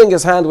of filling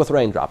his hand with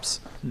raindrops,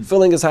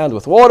 filling his hand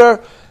with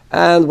water,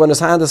 and when his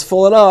hand is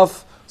full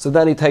enough, so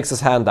then he takes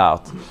his hand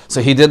out.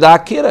 So he did the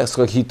akira.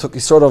 So he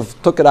sort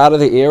of took it out of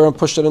the ear and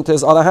pushed it into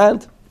his other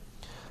hand.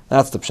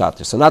 That's the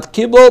pshat. So not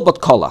kibul, but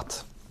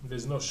kolat.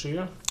 There's no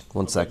shir?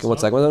 One second.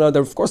 No,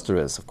 of course there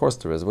is.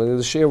 When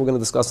the share, we're going to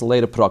discuss in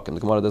later prakim. The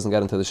Gemara doesn't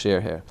get into the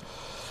share here.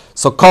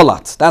 So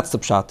kolat, that's the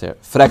pshat here.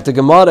 Frek the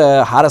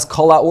Gemara, how does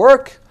kolat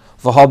work?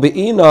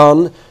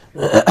 V'habi'inon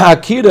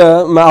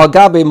akira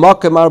ma'algabe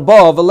makem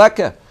arba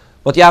v'leke.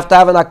 But you have to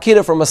have an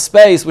akira from a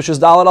space which is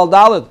dalad al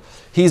dalad.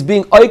 He's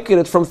being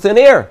oikid from thin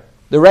air.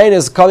 The rain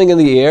is coming in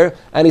the ear,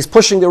 and he's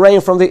pushing the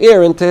rain from the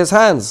ear into his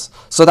hands.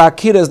 So the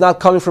akira is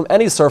not coming from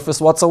any surface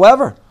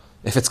whatsoever.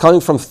 If it's coming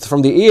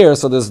from the ear,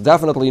 so there's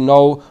definitely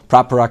no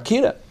proper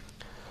akira.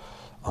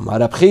 So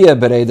Rabchia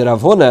Berei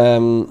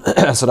Ravuna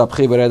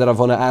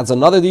adds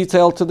another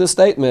detail to this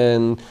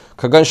statement.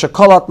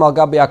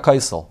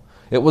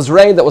 It was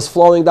rain that was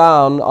flowing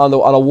down on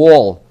a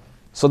wall.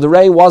 So the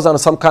rain was on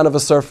some kind of a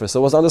surface. It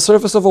was on the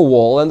surface of a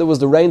wall, and there was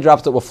the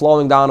raindrops that were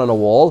flowing down on a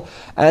wall.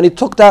 And he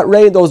took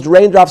those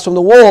raindrops from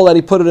the wall, and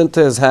he put it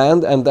into his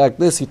hand, and like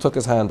this, he took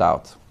his hand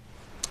out.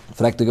 Is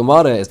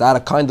that a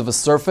kind of a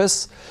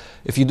surface?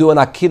 If you do an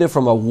akida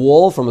from a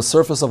wall, from a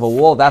surface of a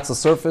wall, that's a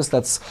surface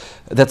that's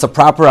a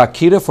proper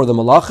akida for the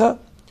malacha.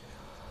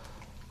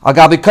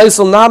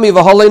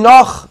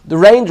 The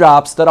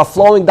raindrops that are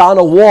flowing down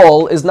a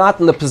wall is not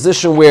in the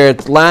position where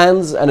it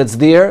lands and it's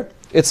there.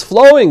 It's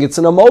flowing. It's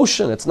an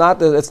emotion. It's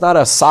not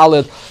a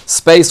solid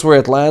space where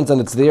it lands and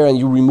it's there and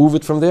you remove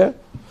it from there.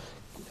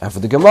 And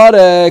for the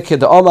Gemara,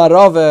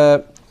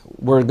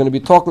 we're going to be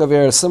talking about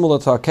here similar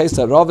to a case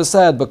that Rava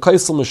said, but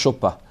kaisel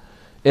meshuppa.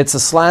 It's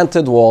a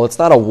slanted wall. It's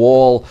not a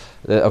wall,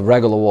 a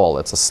regular wall.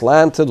 It's a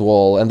slanted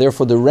wall, and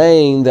therefore the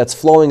rain that's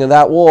flowing in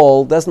that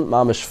wall doesn't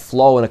mamish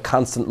flow in a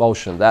constant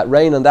motion. That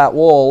rain in that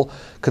wall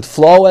could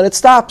flow and it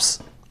stops.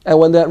 And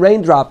when that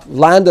raindrop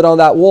landed on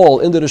that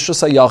wall into the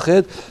Reshus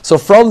HaYachid, so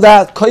from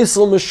that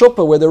kaisel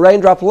meshuppa, where the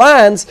raindrop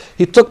lands,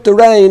 he took the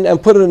rain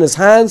and put it in his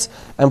hands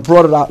and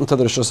brought it out into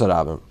the Reshus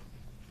HaRabim.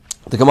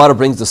 The Gemara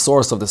brings the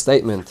source of the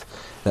statement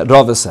that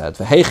Rava said.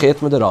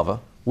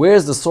 Where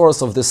is the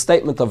source of this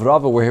statement of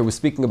Rava where he was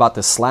speaking about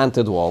the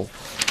slanted wall?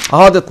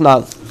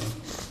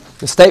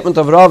 The statement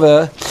of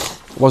Rava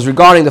was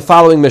regarding the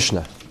following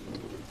Mishnah.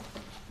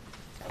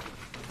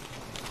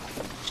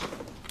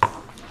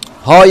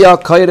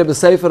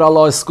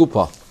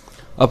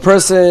 A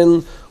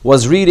person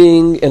was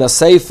reading in a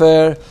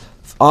sefer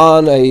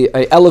on a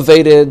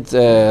elevated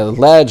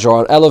ledge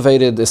or an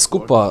elevated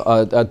skupa,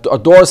 a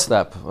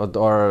doorstep,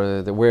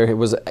 or where he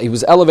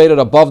was elevated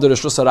above the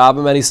Reshus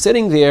HaRabim, and he's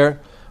sitting there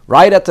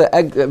right at the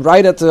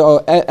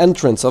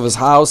entrance of his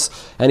house,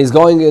 and he's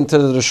going into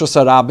the Reshus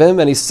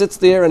HaRabim, and he sits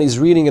there and he's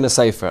reading in a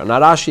sefer.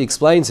 Now Rashi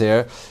explains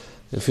here.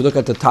 If you look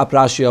at the top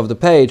Rashi of the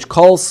page,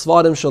 Kol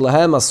Svarim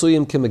Shalahem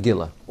Asuyim Ki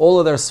Megillah. All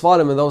of their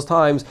Svarim in those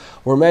times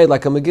were made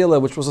like a Megillah,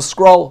 which was a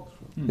scroll.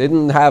 They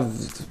didn't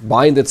have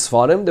binded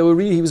Svarim.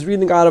 He was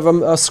reading out of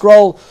a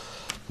scroll.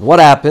 What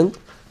happened?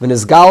 When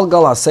his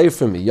Galgal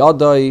HaSefer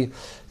Miyadai,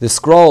 the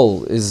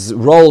scroll is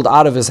rolled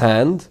out of his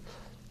hand,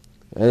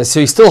 and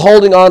so he's still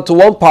holding on to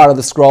one part of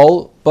the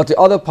scroll, but the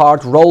other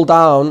part rolled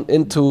down.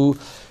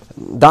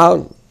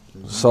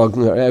 So,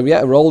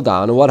 roll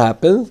down, and what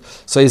happened?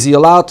 So is he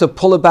allowed to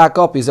pull it back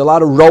up? Is he allowed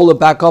to roll it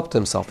back up to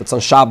himself? It's on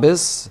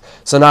Shabbos,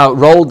 so now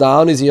roll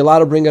down, is he allowed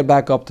to bring it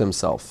back up to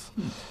himself?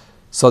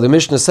 So the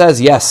Mishnah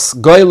says, yes,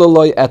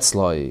 goyloloi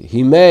etzloi,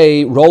 he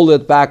may roll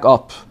it back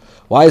up.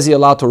 Why is he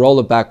allowed to roll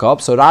it back up?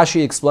 So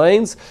Rashi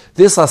explains,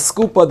 this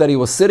askupa that he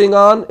was sitting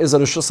on is a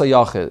Reshus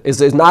HaYachid.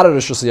 Is not a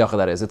Reshus HaYachid,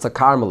 that is, it's a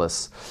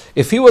Carmelis.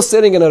 If he was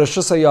sitting in a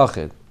Reshus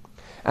HaYachid,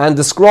 and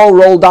the scroll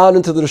rolled down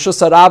into the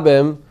Reshus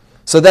HaRabim,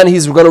 so then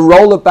he's going to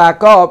roll it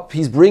back up.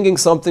 He's bringing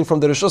something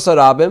from the Reshus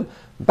HaRabim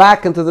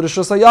back into the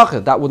Reshus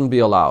HaYachid. That wouldn't be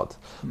allowed.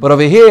 But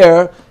over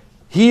here,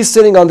 he's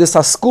sitting on this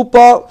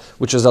haskupa,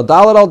 which is a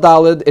dalad al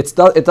dalad. It's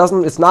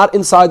not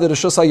inside the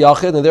Reshus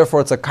HaYachid, and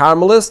therefore it's a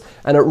carmelis,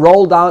 and it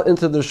rolled down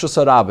into the Reshus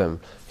HaRabim.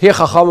 Here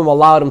Chachamim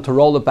allowed him to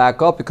roll it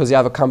back up because you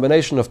have a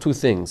combination of two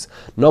things.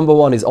 Number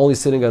one, he's only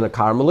sitting on a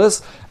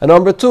carmelis, and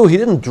number two, he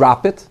didn't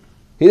drop it.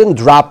 He didn't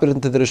drop it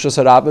into the Reshus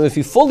HaRabim. If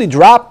he fully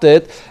dropped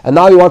it, and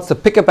now he wants to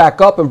pick it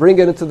back up and bring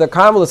it into the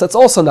Carmelis, that's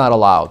also not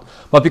allowed.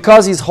 But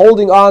because he's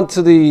holding on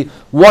to the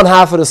one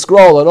half of the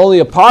scroll, and only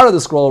a part of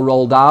the scroll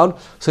rolled down,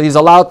 so he's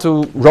allowed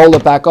to roll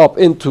it back up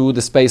into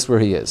the space where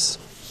he is.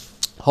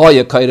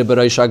 If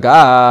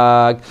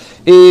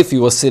he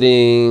was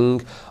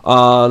sitting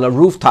on a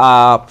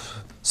rooftop,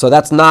 so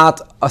that's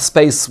not a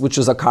space which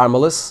is a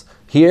Carmelis.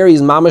 Here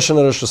he's mamish in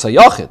a Reshus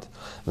HaYachid.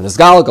 When his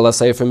galgal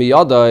sefer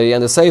miyadai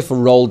and the sefer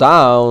rolled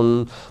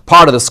down,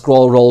 part of the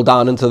scroll rolled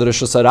down into the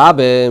Reshus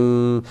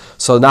HaRabim.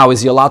 So now is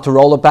he allowed to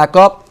roll it back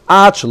up?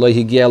 If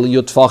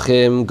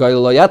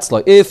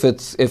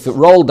it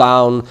rolled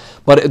down,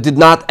 but it did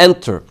not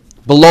enter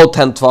below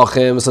 10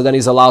 tvachim, so then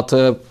he's allowed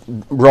to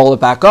roll it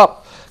back up.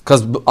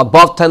 Because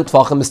above 10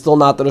 tvachim is still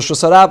not the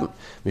Reshus HaRabim.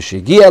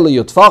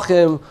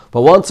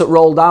 But once it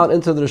rolled down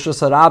into the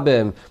Reshus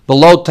HaRabim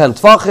below 10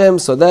 tvachim,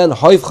 so then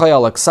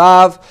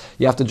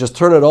you have to just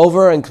turn it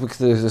over, and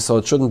so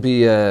it shouldn't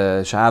be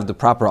should have the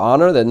proper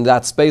honor. Then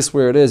that space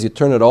where it is, you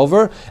turn it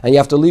over, and you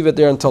have to leave it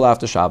there until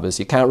after Shabbos.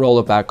 You can't roll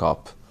it back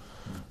up.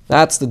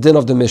 That's the din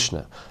of the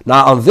Mishnah.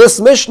 Now on this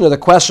Mishnah, the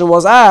question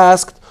was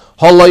asked,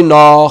 Holoi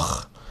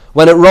noch,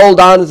 when it rolled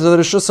down into the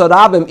Rishus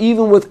HaRabim,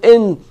 even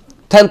within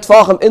 10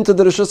 Tvachim into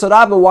the Rishus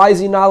HaRabim, why is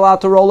he not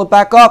allowed to roll it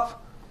back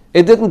up?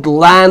 It didn't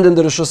land in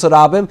the Rishus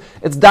HaRabim.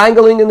 It's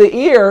dangling in the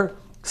ear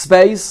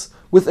space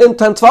within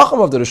 10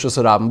 Tvachim of the Rishus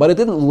HaRabim, but it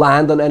didn't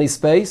land on any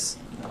space.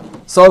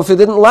 So if it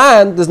didn't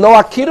land, there's no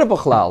Akira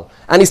B'chlal.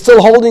 And he's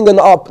still holding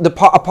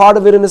a part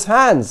of it in his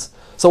hands.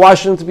 So why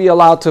shouldn't he be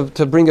allowed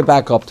to bring it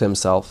back up to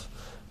himself?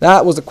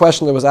 That was the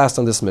question that was asked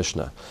on this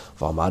Mishnah.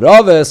 So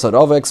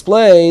Rava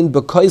explained,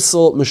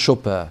 B'kaisel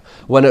Meshupeh.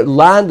 When it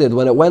landed,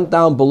 when it went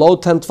down below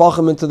 10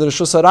 Tvachim into the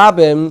Rishus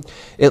HaRabim,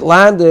 it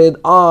landed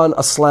on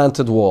a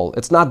slanted wall.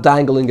 It's not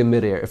dangling in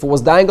midair. If it was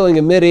dangling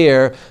in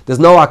midair, there's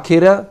no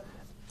Akira,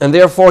 and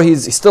therefore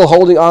he's still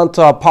holding on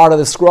to a part of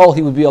the scroll,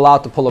 he would be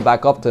allowed to pull it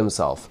back up to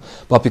himself.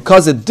 But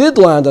because it did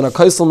land on a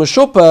Kaisel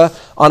Meshupeh,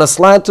 on a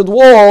slanted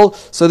wall,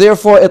 so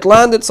therefore it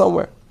landed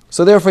somewhere.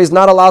 So therefore he's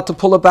not allowed to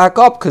pull it back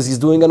up because he's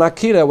doing an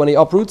akira when he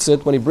uproots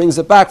it, when he brings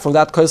it back from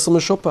that Kaisel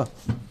Meshupeh.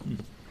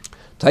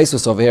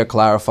 Taisus over here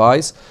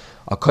clarifies,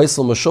 a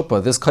Kaisel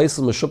Meshupeh, this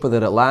Kaisel Meshupeh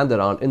that it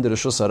landed on in the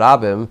Rishus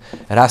HaRabim,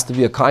 it has to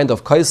be a kind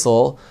of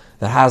Kaisel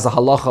that has a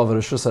halacha of a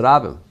Rishus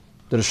HaRabim.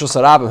 The Rishus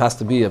HaRabim has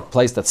to be a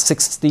place that's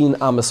 16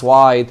 amas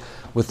wide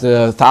with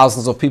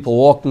thousands of people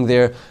walking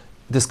there.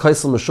 This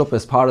Kaisel Meshupeh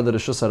is part of the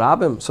Rishus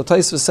HaRabim. So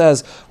Taisva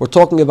says, we're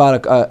talking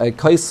about a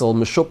Kaisel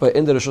Meshupeh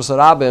in the Rishus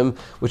HaRabim,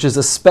 which is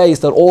a space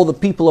that all the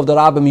people of the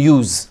Rabbim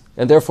use,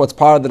 and therefore it's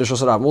part of the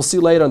Rishus HaRabim. We'll see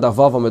later in Daf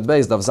Vav Amud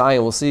Beis, Daf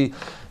Zayin, we'll see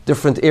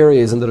different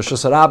areas in the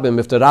Rishus HaRabim.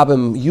 If the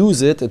Rabbim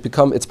use it,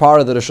 it's part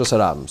of the Rishus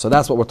HaRabim. So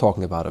that's what we're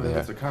talking about over here.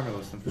 If it's a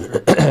Carmelist, then for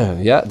sure.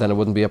 Yeah, then it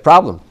wouldn't be a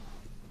problem.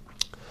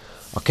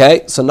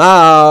 Okay, so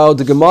now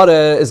the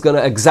Gemara is going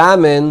to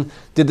examine,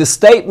 did the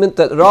statement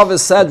that Rav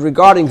said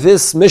regarding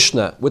this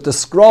Mishnah with the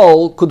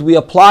scroll, could we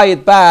apply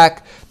it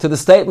back to the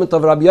statement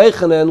of Rabbi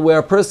Yochanan where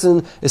a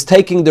person is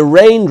taking the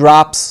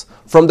raindrops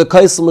from the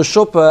Kaisel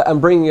Meshupeh and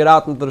bringing it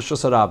out into the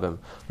Rishus HaRabim?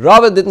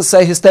 Rav didn't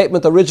say his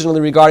statement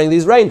originally regarding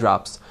these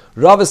raindrops.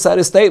 Rav said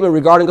his statement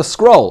regarding a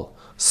scroll.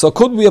 So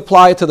could we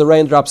apply it to the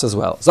raindrops as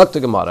well? Zok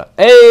the Gemara.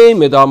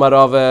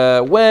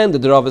 When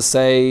did Rav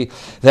say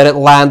that it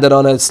landed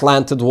on a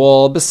slanted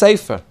wall?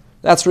 B'sefer.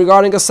 That's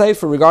regarding a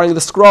sefer, regarding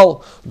the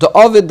scroll. The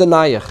Ovid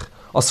Denayach.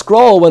 A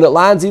scroll, when it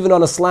lands even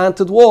on a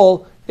slanted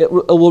wall, it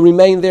will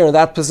remain there in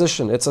that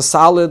position. It's a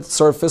solid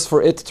surface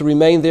for it to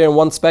remain there in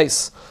one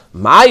space.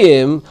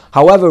 Mayim,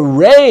 however,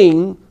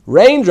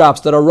 raindrops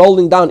that are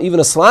rolling down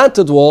even a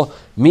slanted wall,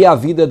 mi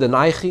avida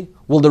denaychi.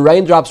 Will the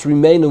raindrops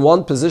remain in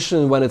one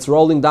position when it's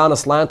rolling down a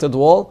slanted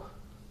wall?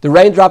 The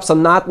raindrops are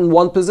not in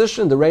one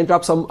position. The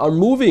raindrops are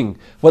moving.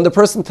 When the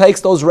person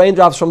takes those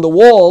raindrops from the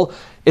wall,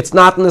 it's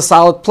not in a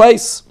solid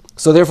place.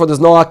 So therefore there's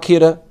no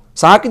akira.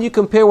 So how can you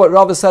compare what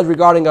Rav said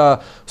regarding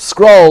a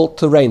scroll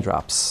to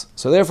raindrops?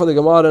 So therefore the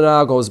Gemara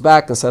now goes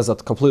back and says a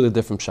completely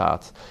different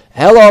shot.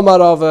 Hello,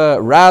 Marava.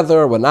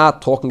 Rather, we're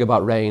not talking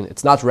about rain.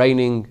 It's not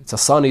raining. It's a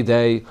sunny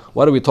day.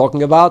 What are we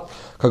talking about?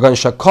 Kagan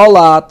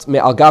shakolat me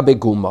algabe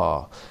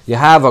guma. You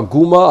have a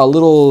guma, a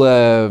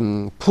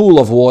little pool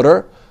of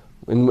water,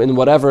 in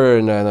whatever,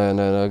 in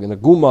a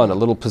guma, in a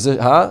little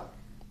position,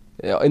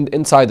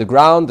 inside the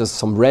ground. There's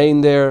some rain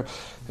there.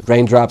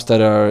 Raindrops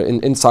that are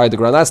inside the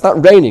ground. That's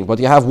not raining, but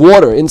you have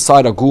water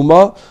inside a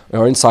guma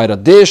or inside a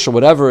dish or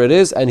whatever it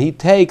is, and he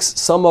takes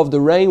some of the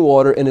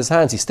rainwater in his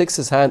hands. He sticks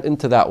his hand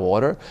into that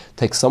water,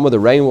 takes some of the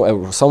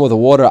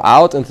water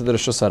out into the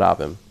Rishus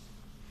HaRabim.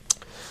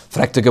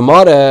 Frekte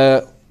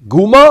Gemara,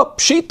 guma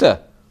pshita.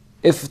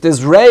 If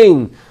there's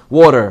rain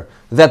water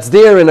that's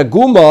there in a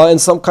guma, in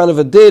some kind of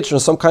a ditch or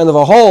some kind of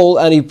a hole,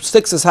 and he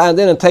sticks his hand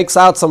in and takes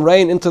out some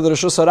rain into the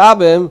Rishus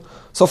HaRabim,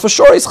 so for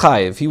sure he's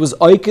chayiv. He was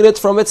oiked it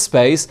from its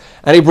space,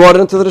 and he brought it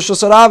into the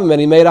Rishus HaRabim,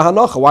 and he made a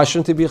hanocha. Why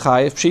shouldn't he be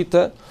chayiv?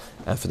 Pshita.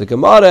 And for the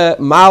Gemara,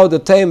 ma'u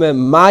deteme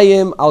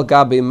mayim al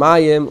gabi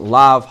mayim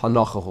lav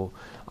hanochahu.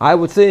 I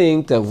would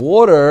think that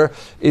water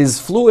is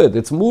fluid,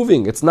 it's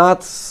moving, it's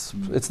not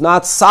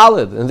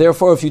solid. And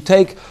therefore, if you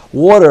take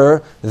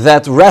water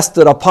that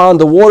rested upon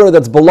the water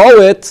that's below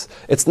it,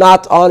 it's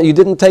not on, you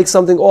didn't take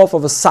something off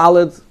of a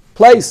solid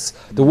place.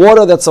 The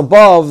water that's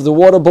above, the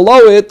water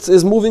below it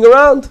is moving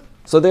around.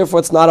 So therefore,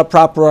 it's not a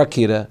proper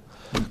akira.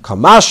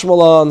 Kamash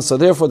Malon, so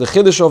therefore the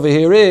chiddush over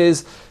here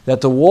is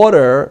that the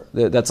water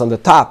that's on the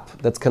top,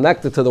 that's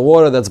connected to the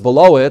water that's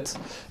below it,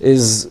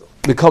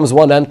 becomes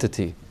one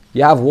entity.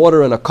 You have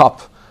water in a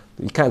cup.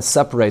 You can't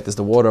separate this,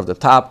 the water of the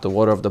top, the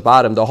water of the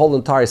bottom. The whole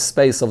entire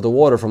space of the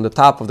water from the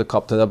top of the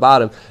cup to the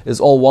bottom is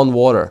all one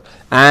water.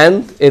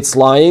 And it's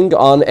lying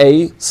on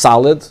a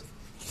solid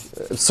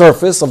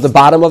surface of the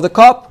bottom of the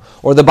cup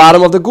or the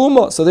bottom of the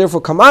guma. So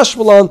therefore, kamash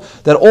malon,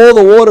 that all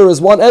the water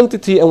is one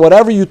entity, and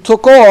whatever you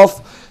took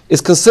off is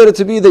considered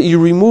to be that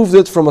you removed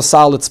it from a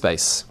solid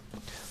space.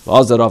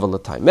 Rav's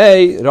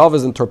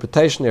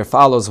interpretation here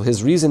follows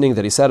his reasoning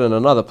that he said in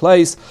another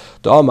place.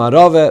 When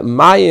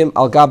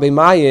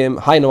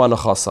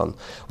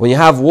you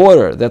have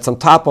water that's on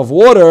top of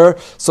water,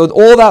 so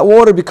all that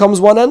water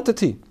becomes one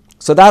entity.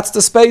 So that's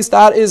the space,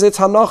 that is its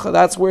hanacha,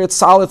 that's where it's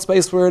solid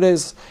space where it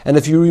is. And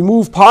if you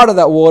remove part of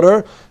that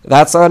water,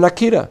 that's an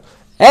akira.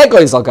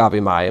 Egoiz al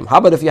gabi mayim. How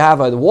about if you have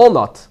a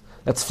walnut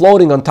that's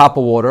floating on top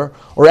of water,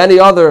 or any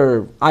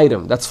other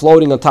item that's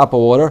floating on top of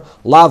water?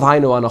 Lav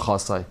hainu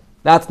anachasai.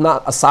 That's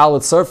not a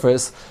solid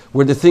surface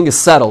where the thing is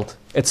settled.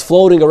 It's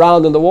floating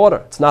around in the water.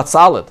 It's not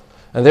solid.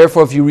 And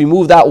therefore, if you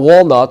remove that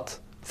walnut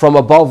from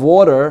above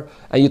water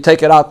and you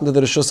take it out into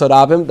the Rishus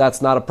HaRabim,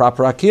 that's not a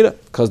proper akira,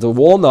 because the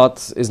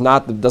walnut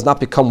does not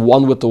become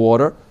one with the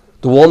water.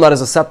 The walnut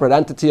is a separate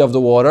entity of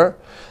the water,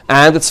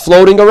 and it's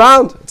floating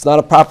around. It's not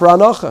a proper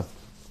anacha.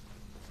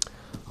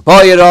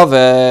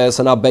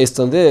 So now based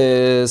on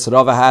this,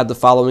 Rava had the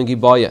following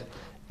Iboya.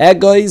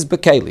 Egois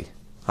bekeli.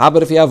 How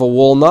about if you have a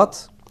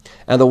walnut,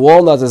 and the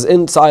walnut is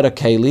inside a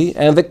keli,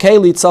 and the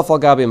keli tzaf al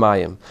gabi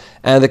mayim,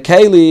 and the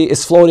keli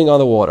is floating on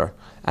the water,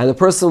 and the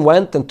person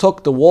went and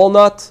took the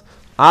walnut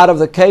out of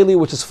the keli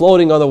which is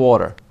floating on the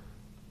water.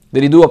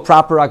 Did he do a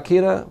proper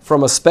akira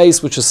from a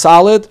space which is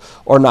solid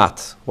or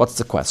not? What's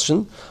the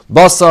question?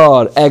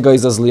 Basar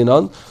egois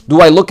azlinon.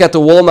 Do I look at the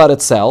walnut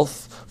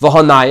itself,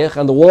 v'hanayich,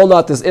 and the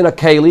walnut is in a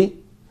keli,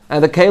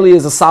 and the keli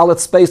is a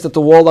solid space that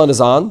the walnut is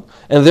on,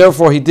 and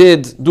therefore he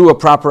did do a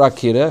proper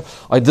akira.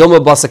 I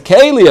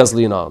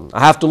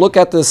have to look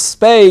at the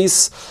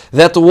space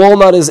that the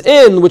walnut is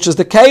in, which is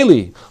the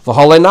keli,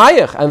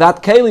 and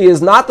that keli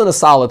is not in a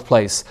solid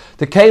place.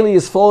 The keli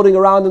is floating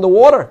around in the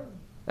water,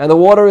 and the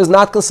water is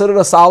not considered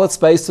a solid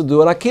space to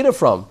do an akira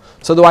from.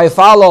 So do I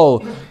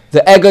follow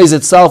the egois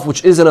itself,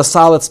 which is in a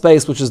solid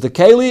space, which is the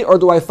keli, or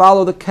do I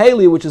follow the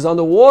keli, which is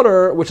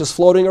underwater, which is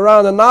floating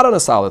around and not in a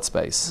solid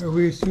space? Are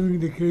we assuming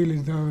the keli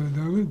is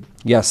David?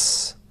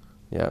 Yes.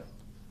 Yeah.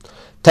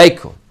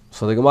 Teiku.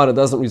 So the Gemara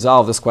doesn't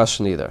resolve this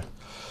question either.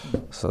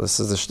 So this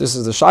is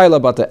the shaila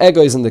about the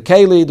egois in the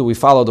keli. Do we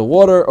follow the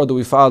water, or do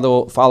we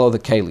follow the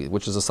keli,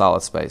 which is a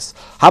solid space?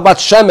 How about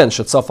shemen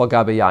shetzafal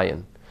gabe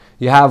yayin?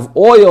 You have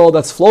oil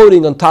that's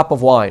floating on top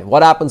of wine.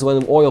 What happens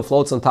when oil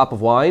floats on top of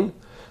wine?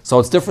 So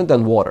it's different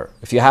than water.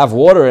 If you have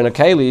water in a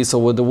keli, so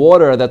with the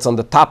water that's on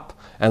the top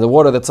and the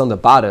water that's on the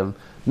bottom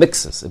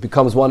mixes, it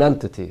becomes one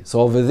entity. So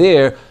over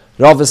there,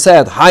 Rava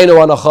said,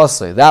 Hainu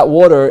anachase, that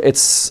water,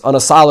 it's on a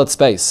solid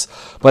space.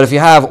 But if you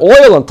have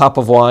oil on top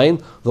of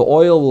wine, the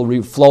oil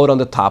will float on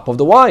the top of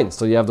the wine.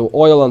 So you have the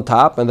oil on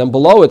top, and then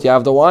below it you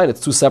have the wine. It's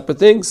two separate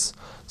things.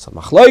 So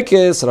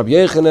Machlokes, Rabbi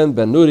Yochanan,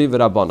 Ben Nuri,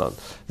 v'Rabbanan.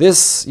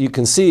 This, you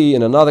can see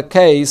in another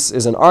case,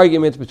 is an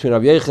argument between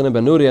Rabbi Yochanan,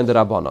 Ben Nuri, and the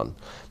Rabbanan.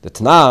 The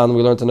Tanan,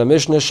 we learned in the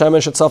Mishnah,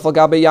 Shemesh etzafal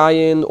gabe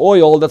yayin,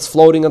 oil that's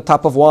floating on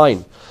top of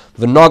wine.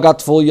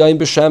 V'nogat full yayin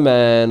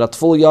b'shemen, at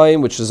full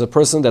yayin, which is a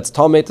person that's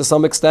tomei to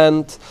some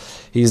extent.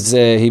 He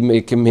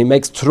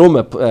makes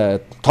truma,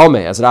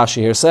 tomei, as Rashi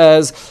here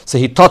says, so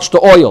he touched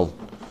the oil.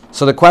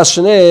 So the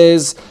question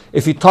is,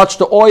 if he touched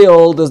the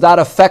oil, does that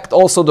affect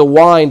also the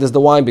wine? Does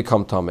the wine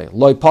become tamei?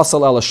 Loi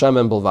pasal el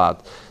shemen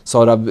bilvad.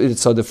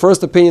 So the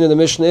first opinion in the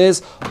Mishnah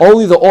is,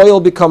 only the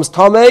oil becomes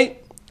tamei.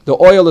 The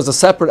oil is a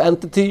separate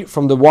entity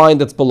from the wine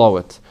that's below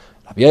it.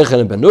 Rabbi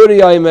Yochanan ben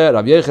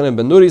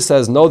Nuri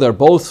says, no, they're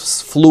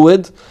both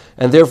fluid,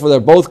 and therefore they're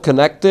both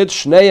connected.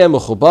 Shneim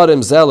mechubarim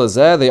zeh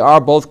lezeh, they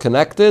are both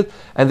connected,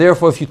 and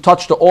therefore if you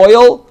touch the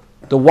oil,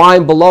 the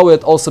wine below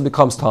it also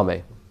becomes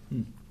tamei.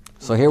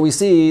 So here we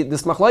see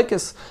this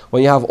machlokes.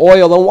 When you have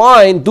oil and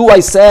wine, do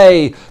I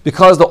say,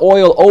 because the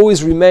oil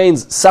always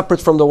remains separate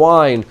from the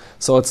wine,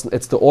 so it's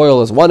the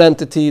oil is one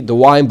entity, the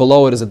wine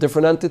below it is a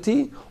different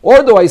entity?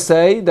 Or do I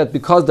say that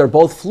because they're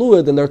both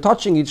fluid and they're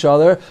touching each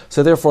other,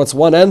 so therefore it's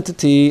one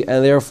entity,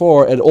 and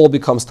therefore it all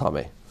becomes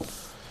tamei?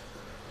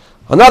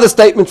 Another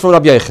statement from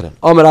Rabbi Yochanan.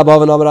 Amar Rabbi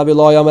Avin, Amar Rabbi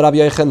Eloi, Amar Rabbi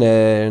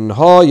Yochanan.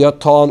 Ha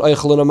yatan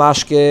eichelun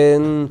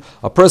mashkin.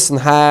 A person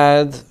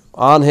had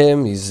on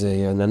him, he's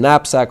in a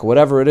knapsack,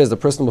 whatever it is, the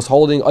person was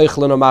holding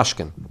eichelun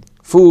mashkin,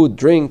 food,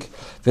 drink,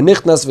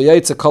 v'nichnas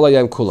v'yetze kol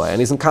hayom kula, and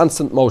he's in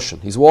constant motion.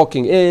 He's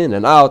walking in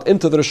and out,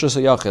 into the Rishus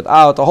HaYachid,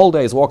 out, the whole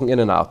day he's walking in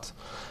and out.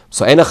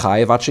 So ena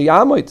chayev ad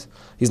sheyamoid.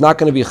 He's not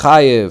going to be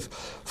chayev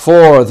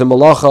for the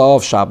malacha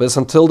of Shabbos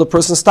until the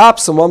person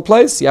stops in one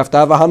place. You have to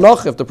have a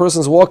hanoch. If the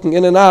person's walking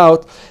in and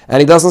out and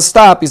he doesn't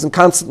stop, he's in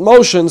constant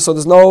motion, so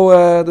there's no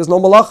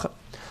malacha.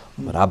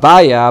 But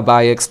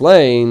Abaye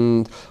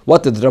explained,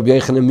 what did Rabbi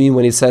Yochanan mean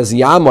when he says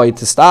yamoy,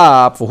 to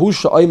stop? For who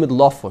sha'oimid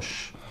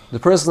lofush? The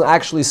person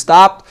actually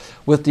stopped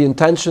with the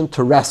intention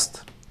to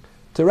rest.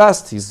 To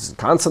rest. He's in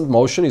constant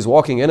motion. He's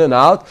walking in and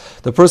out.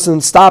 The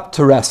person stopped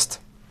to rest.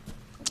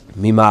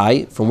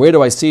 Mimai. From where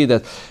do I see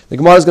that? The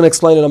Gemara is going to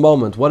explain in a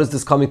moment. What is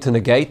this coming to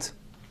negate?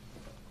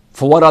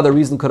 For what other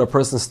reason could a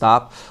person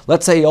stop?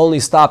 Let's say he only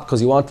stopped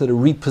because he wanted to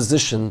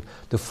reposition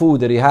the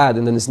food that he had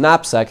in his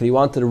knapsack, and he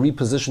wanted to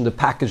reposition the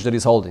package that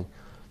he's holding.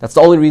 That's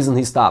the only reason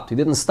he stopped. He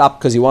didn't stop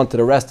because he wanted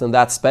to rest in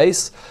that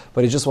space,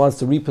 but he just wants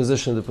to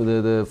reposition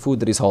the food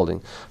that he's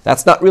holding.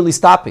 That's not really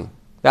stopping.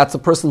 That's a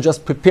person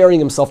just preparing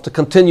himself to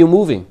continue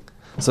moving.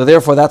 So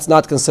therefore that's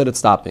not considered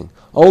stopping.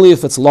 Only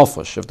if it's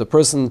lofush, if the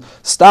person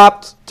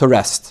stopped to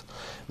rest.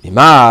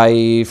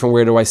 From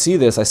where do I see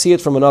this? I see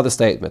it from another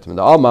statement.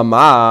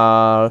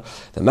 The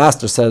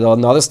master said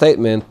another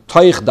statement.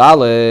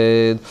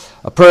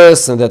 A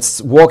person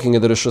that's walking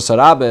in the Rishus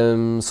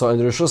Harabim. So in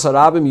the Rishus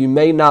Harabim, you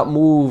may not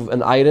move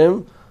an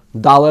item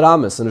Dalet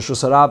Amis in the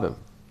Rishus Harabim.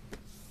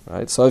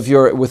 Right? So if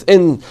you're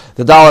within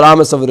the Dalet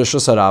Amis of the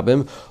Rishus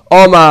Harabim,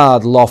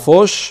 Omad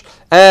Lofosh,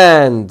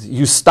 and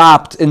you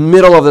stopped in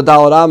middle of the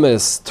Dalet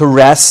Amis to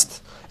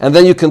rest, and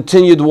then you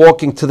continued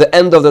walking to the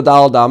end of the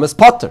Dalet Amis,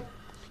 Potter.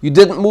 You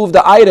didn't move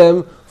the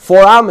item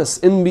 4 amas.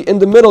 In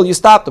the middle, you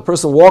stopped. The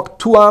person walked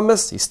 2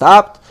 amas, he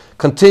stopped.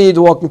 Continued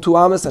walking 2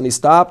 amas, and he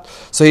stopped.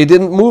 So he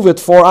didn't move it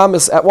 4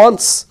 amas at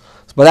once.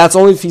 But that's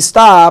only if he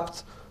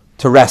stopped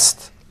to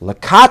rest.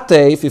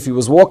 Lakatev, if he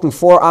was walking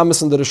 4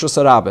 amas in the Rishus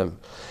Harabim,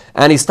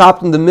 and he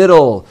stopped in the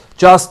middle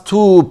just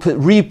to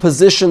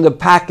reposition the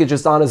package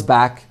that's on his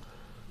back,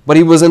 but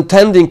he was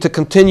intending to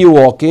continue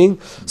walking,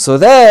 so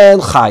then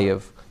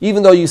chayev.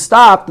 Even though you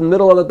stopped in the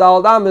middle of the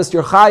Dalet Amis,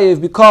 you're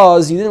chayiv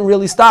because you didn't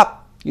really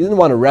stop. You didn't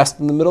want to rest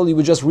in the middle. You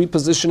were just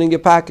repositioning your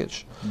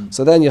package.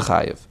 So then you're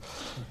chayiv.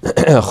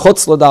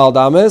 Chutz l'Dalet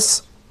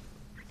Amis.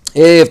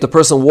 If the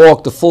person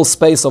walked the full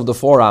space of the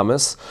 4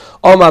 amas,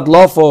 Omad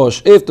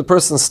Lofosh, if the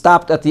person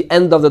stopped at the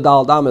end of the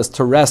Dalet Amis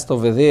to rest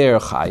over there,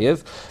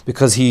 chayiv,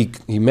 because he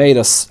made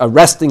a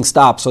resting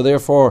stop, so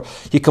therefore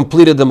he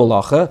completed the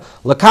malacha.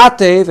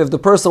 Lakatev, if the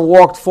person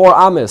walked 4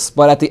 amas,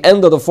 but at the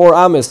end of the 4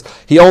 amas,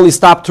 he only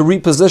stopped to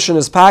reposition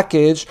his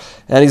package,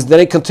 and then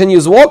he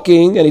continues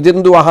walking, and he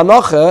didn't do a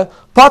hanacha,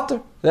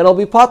 pater. Then it'll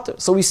be pater.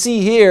 So we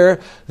see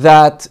here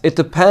that it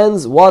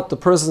depends what the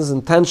person's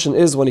intention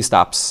is when he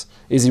stops.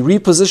 Is he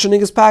repositioning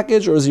his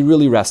package or is he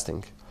really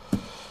resting?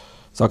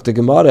 Sagt the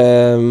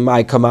Gemara,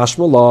 my kamash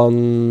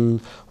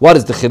malon. What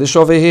is the chiddush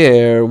over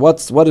here? What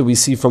did we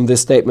see from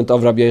this statement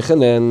of Rabbi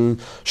Yochanan?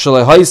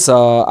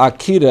 Shalehaisa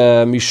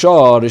akira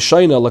mishar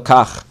rishayna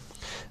lakach.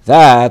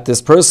 That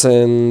this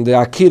person, the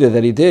akira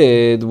that he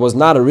did, was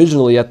not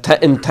originally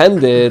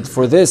intended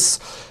for this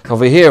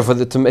over here,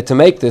 to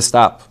make this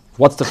stop.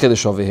 What's the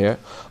chiddush over here?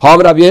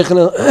 Rabbi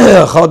Yochanan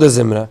chad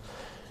zimra.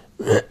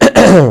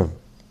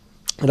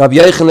 Rabbi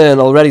Yochanan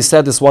already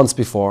said this once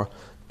before.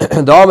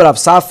 The Omer Rav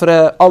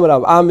Safre, Omer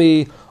Rav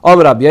Ami,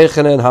 Omer Rabbi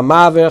Yochanan,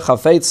 Hamaver,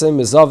 Chafetzim,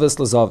 Mizavis,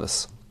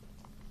 Lezavis.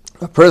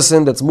 A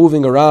person that's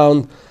moving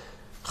around,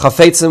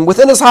 Chafetzim,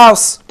 within his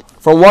house,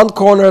 from one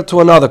corner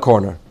to another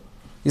corner.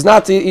 He's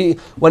not.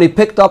 When he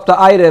picked up the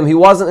item, he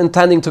wasn't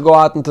intending to go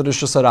out into the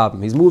Rishus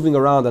Harabim. He's moving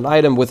around an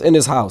item within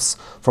his house,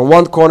 from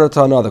one corner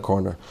to another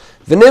corner.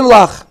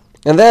 V'nimlach.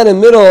 And then in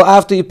the middle,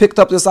 after he picked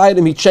up this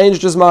item, he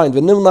changed his mind.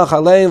 And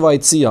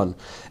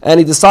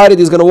he decided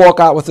he's going to walk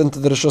out into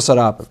the Rishus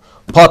Harabim.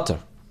 Potter.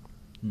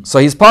 So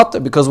he's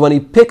potter, because when he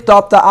picked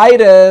up the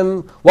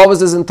item, what was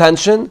his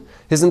intention?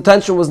 His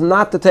intention was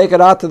not to take it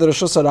out to the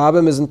Rishus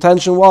Harabim. His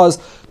intention was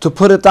to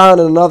put it down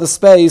in another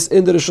space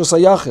in the Rishus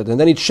HaYachid. And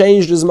then he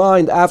changed his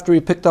mind after he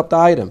picked up the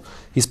item.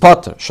 He's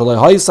potter.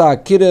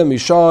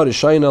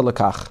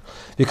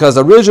 Because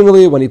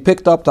originally, when he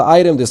picked up the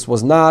item, this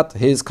was not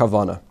his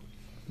kavanah.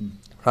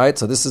 Right,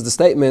 so this is the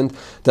statement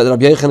that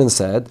Rabbi Yochanan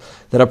said,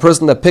 that a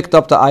person that picked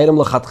up the item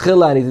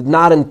l'chatchila and he did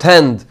not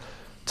intend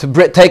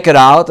to take it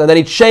out, and then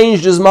he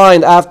changed his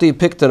mind after he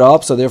picked it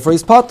up, so therefore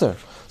he's potter.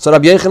 So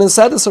Rabbi Yochanan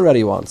said this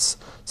already once.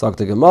 So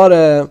the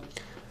Gemara,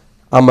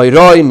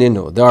 Amiroi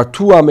Ninu. There are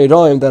 2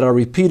 Amiroim that are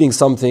repeating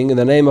something in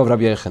the name of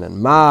Rabbi Yochanan.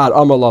 Mar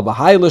Amala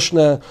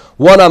B'Hailishne.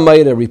 One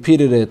Amira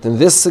repeated it in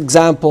this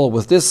example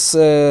with this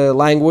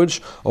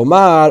language.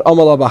 Omar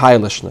Amala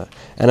B'Hailishne.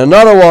 And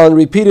another one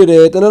repeated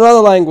it in another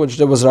language.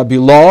 There was Rabbi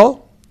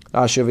Lo.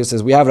 Rashi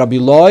says we have Rabbi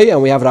Loi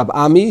and we have Rabbi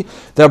Ami.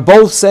 They're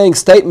both saying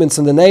statements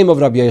in the name of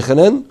Rabbi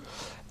Yochanan,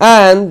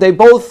 and they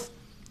both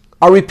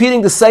are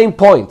repeating the same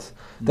point.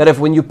 That if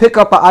when you pick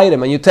up an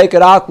item and you take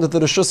it out into the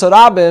Rishus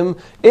Harabim,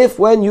 if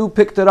when you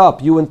picked it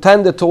up you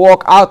intended to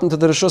walk out into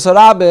the Rishus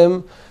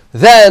Harabim,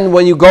 then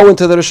when you go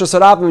into the Rishus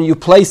Harabim you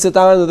place it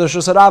down into the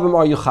Rishus Harabim,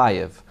 are you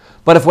chayiv?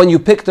 But if when you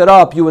picked it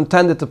up you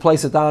intended to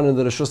place it down in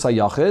the Rishus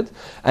HaYachid,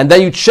 and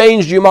then you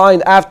changed your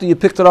mind after you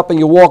picked it up and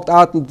you walked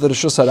out into the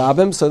Rishus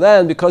Harabim, so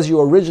then because you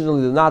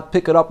originally did not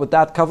pick it up with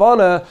that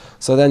kavanah,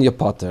 so then you're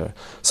potter.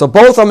 So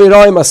both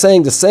Amiroim are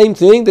saying the same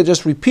thing, they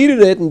just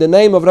repeated it in the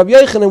name of Rabbi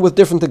Yochanan with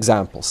different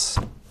examples.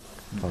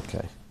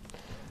 Okay,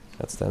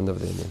 that's the end of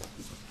the Indian.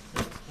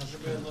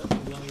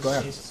 Go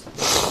ahead.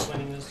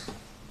 Explaining this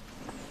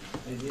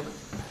idea?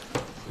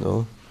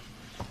 No?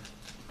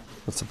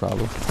 What's the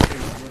problem?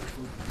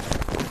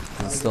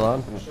 Is it still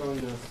on?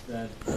 Showing us that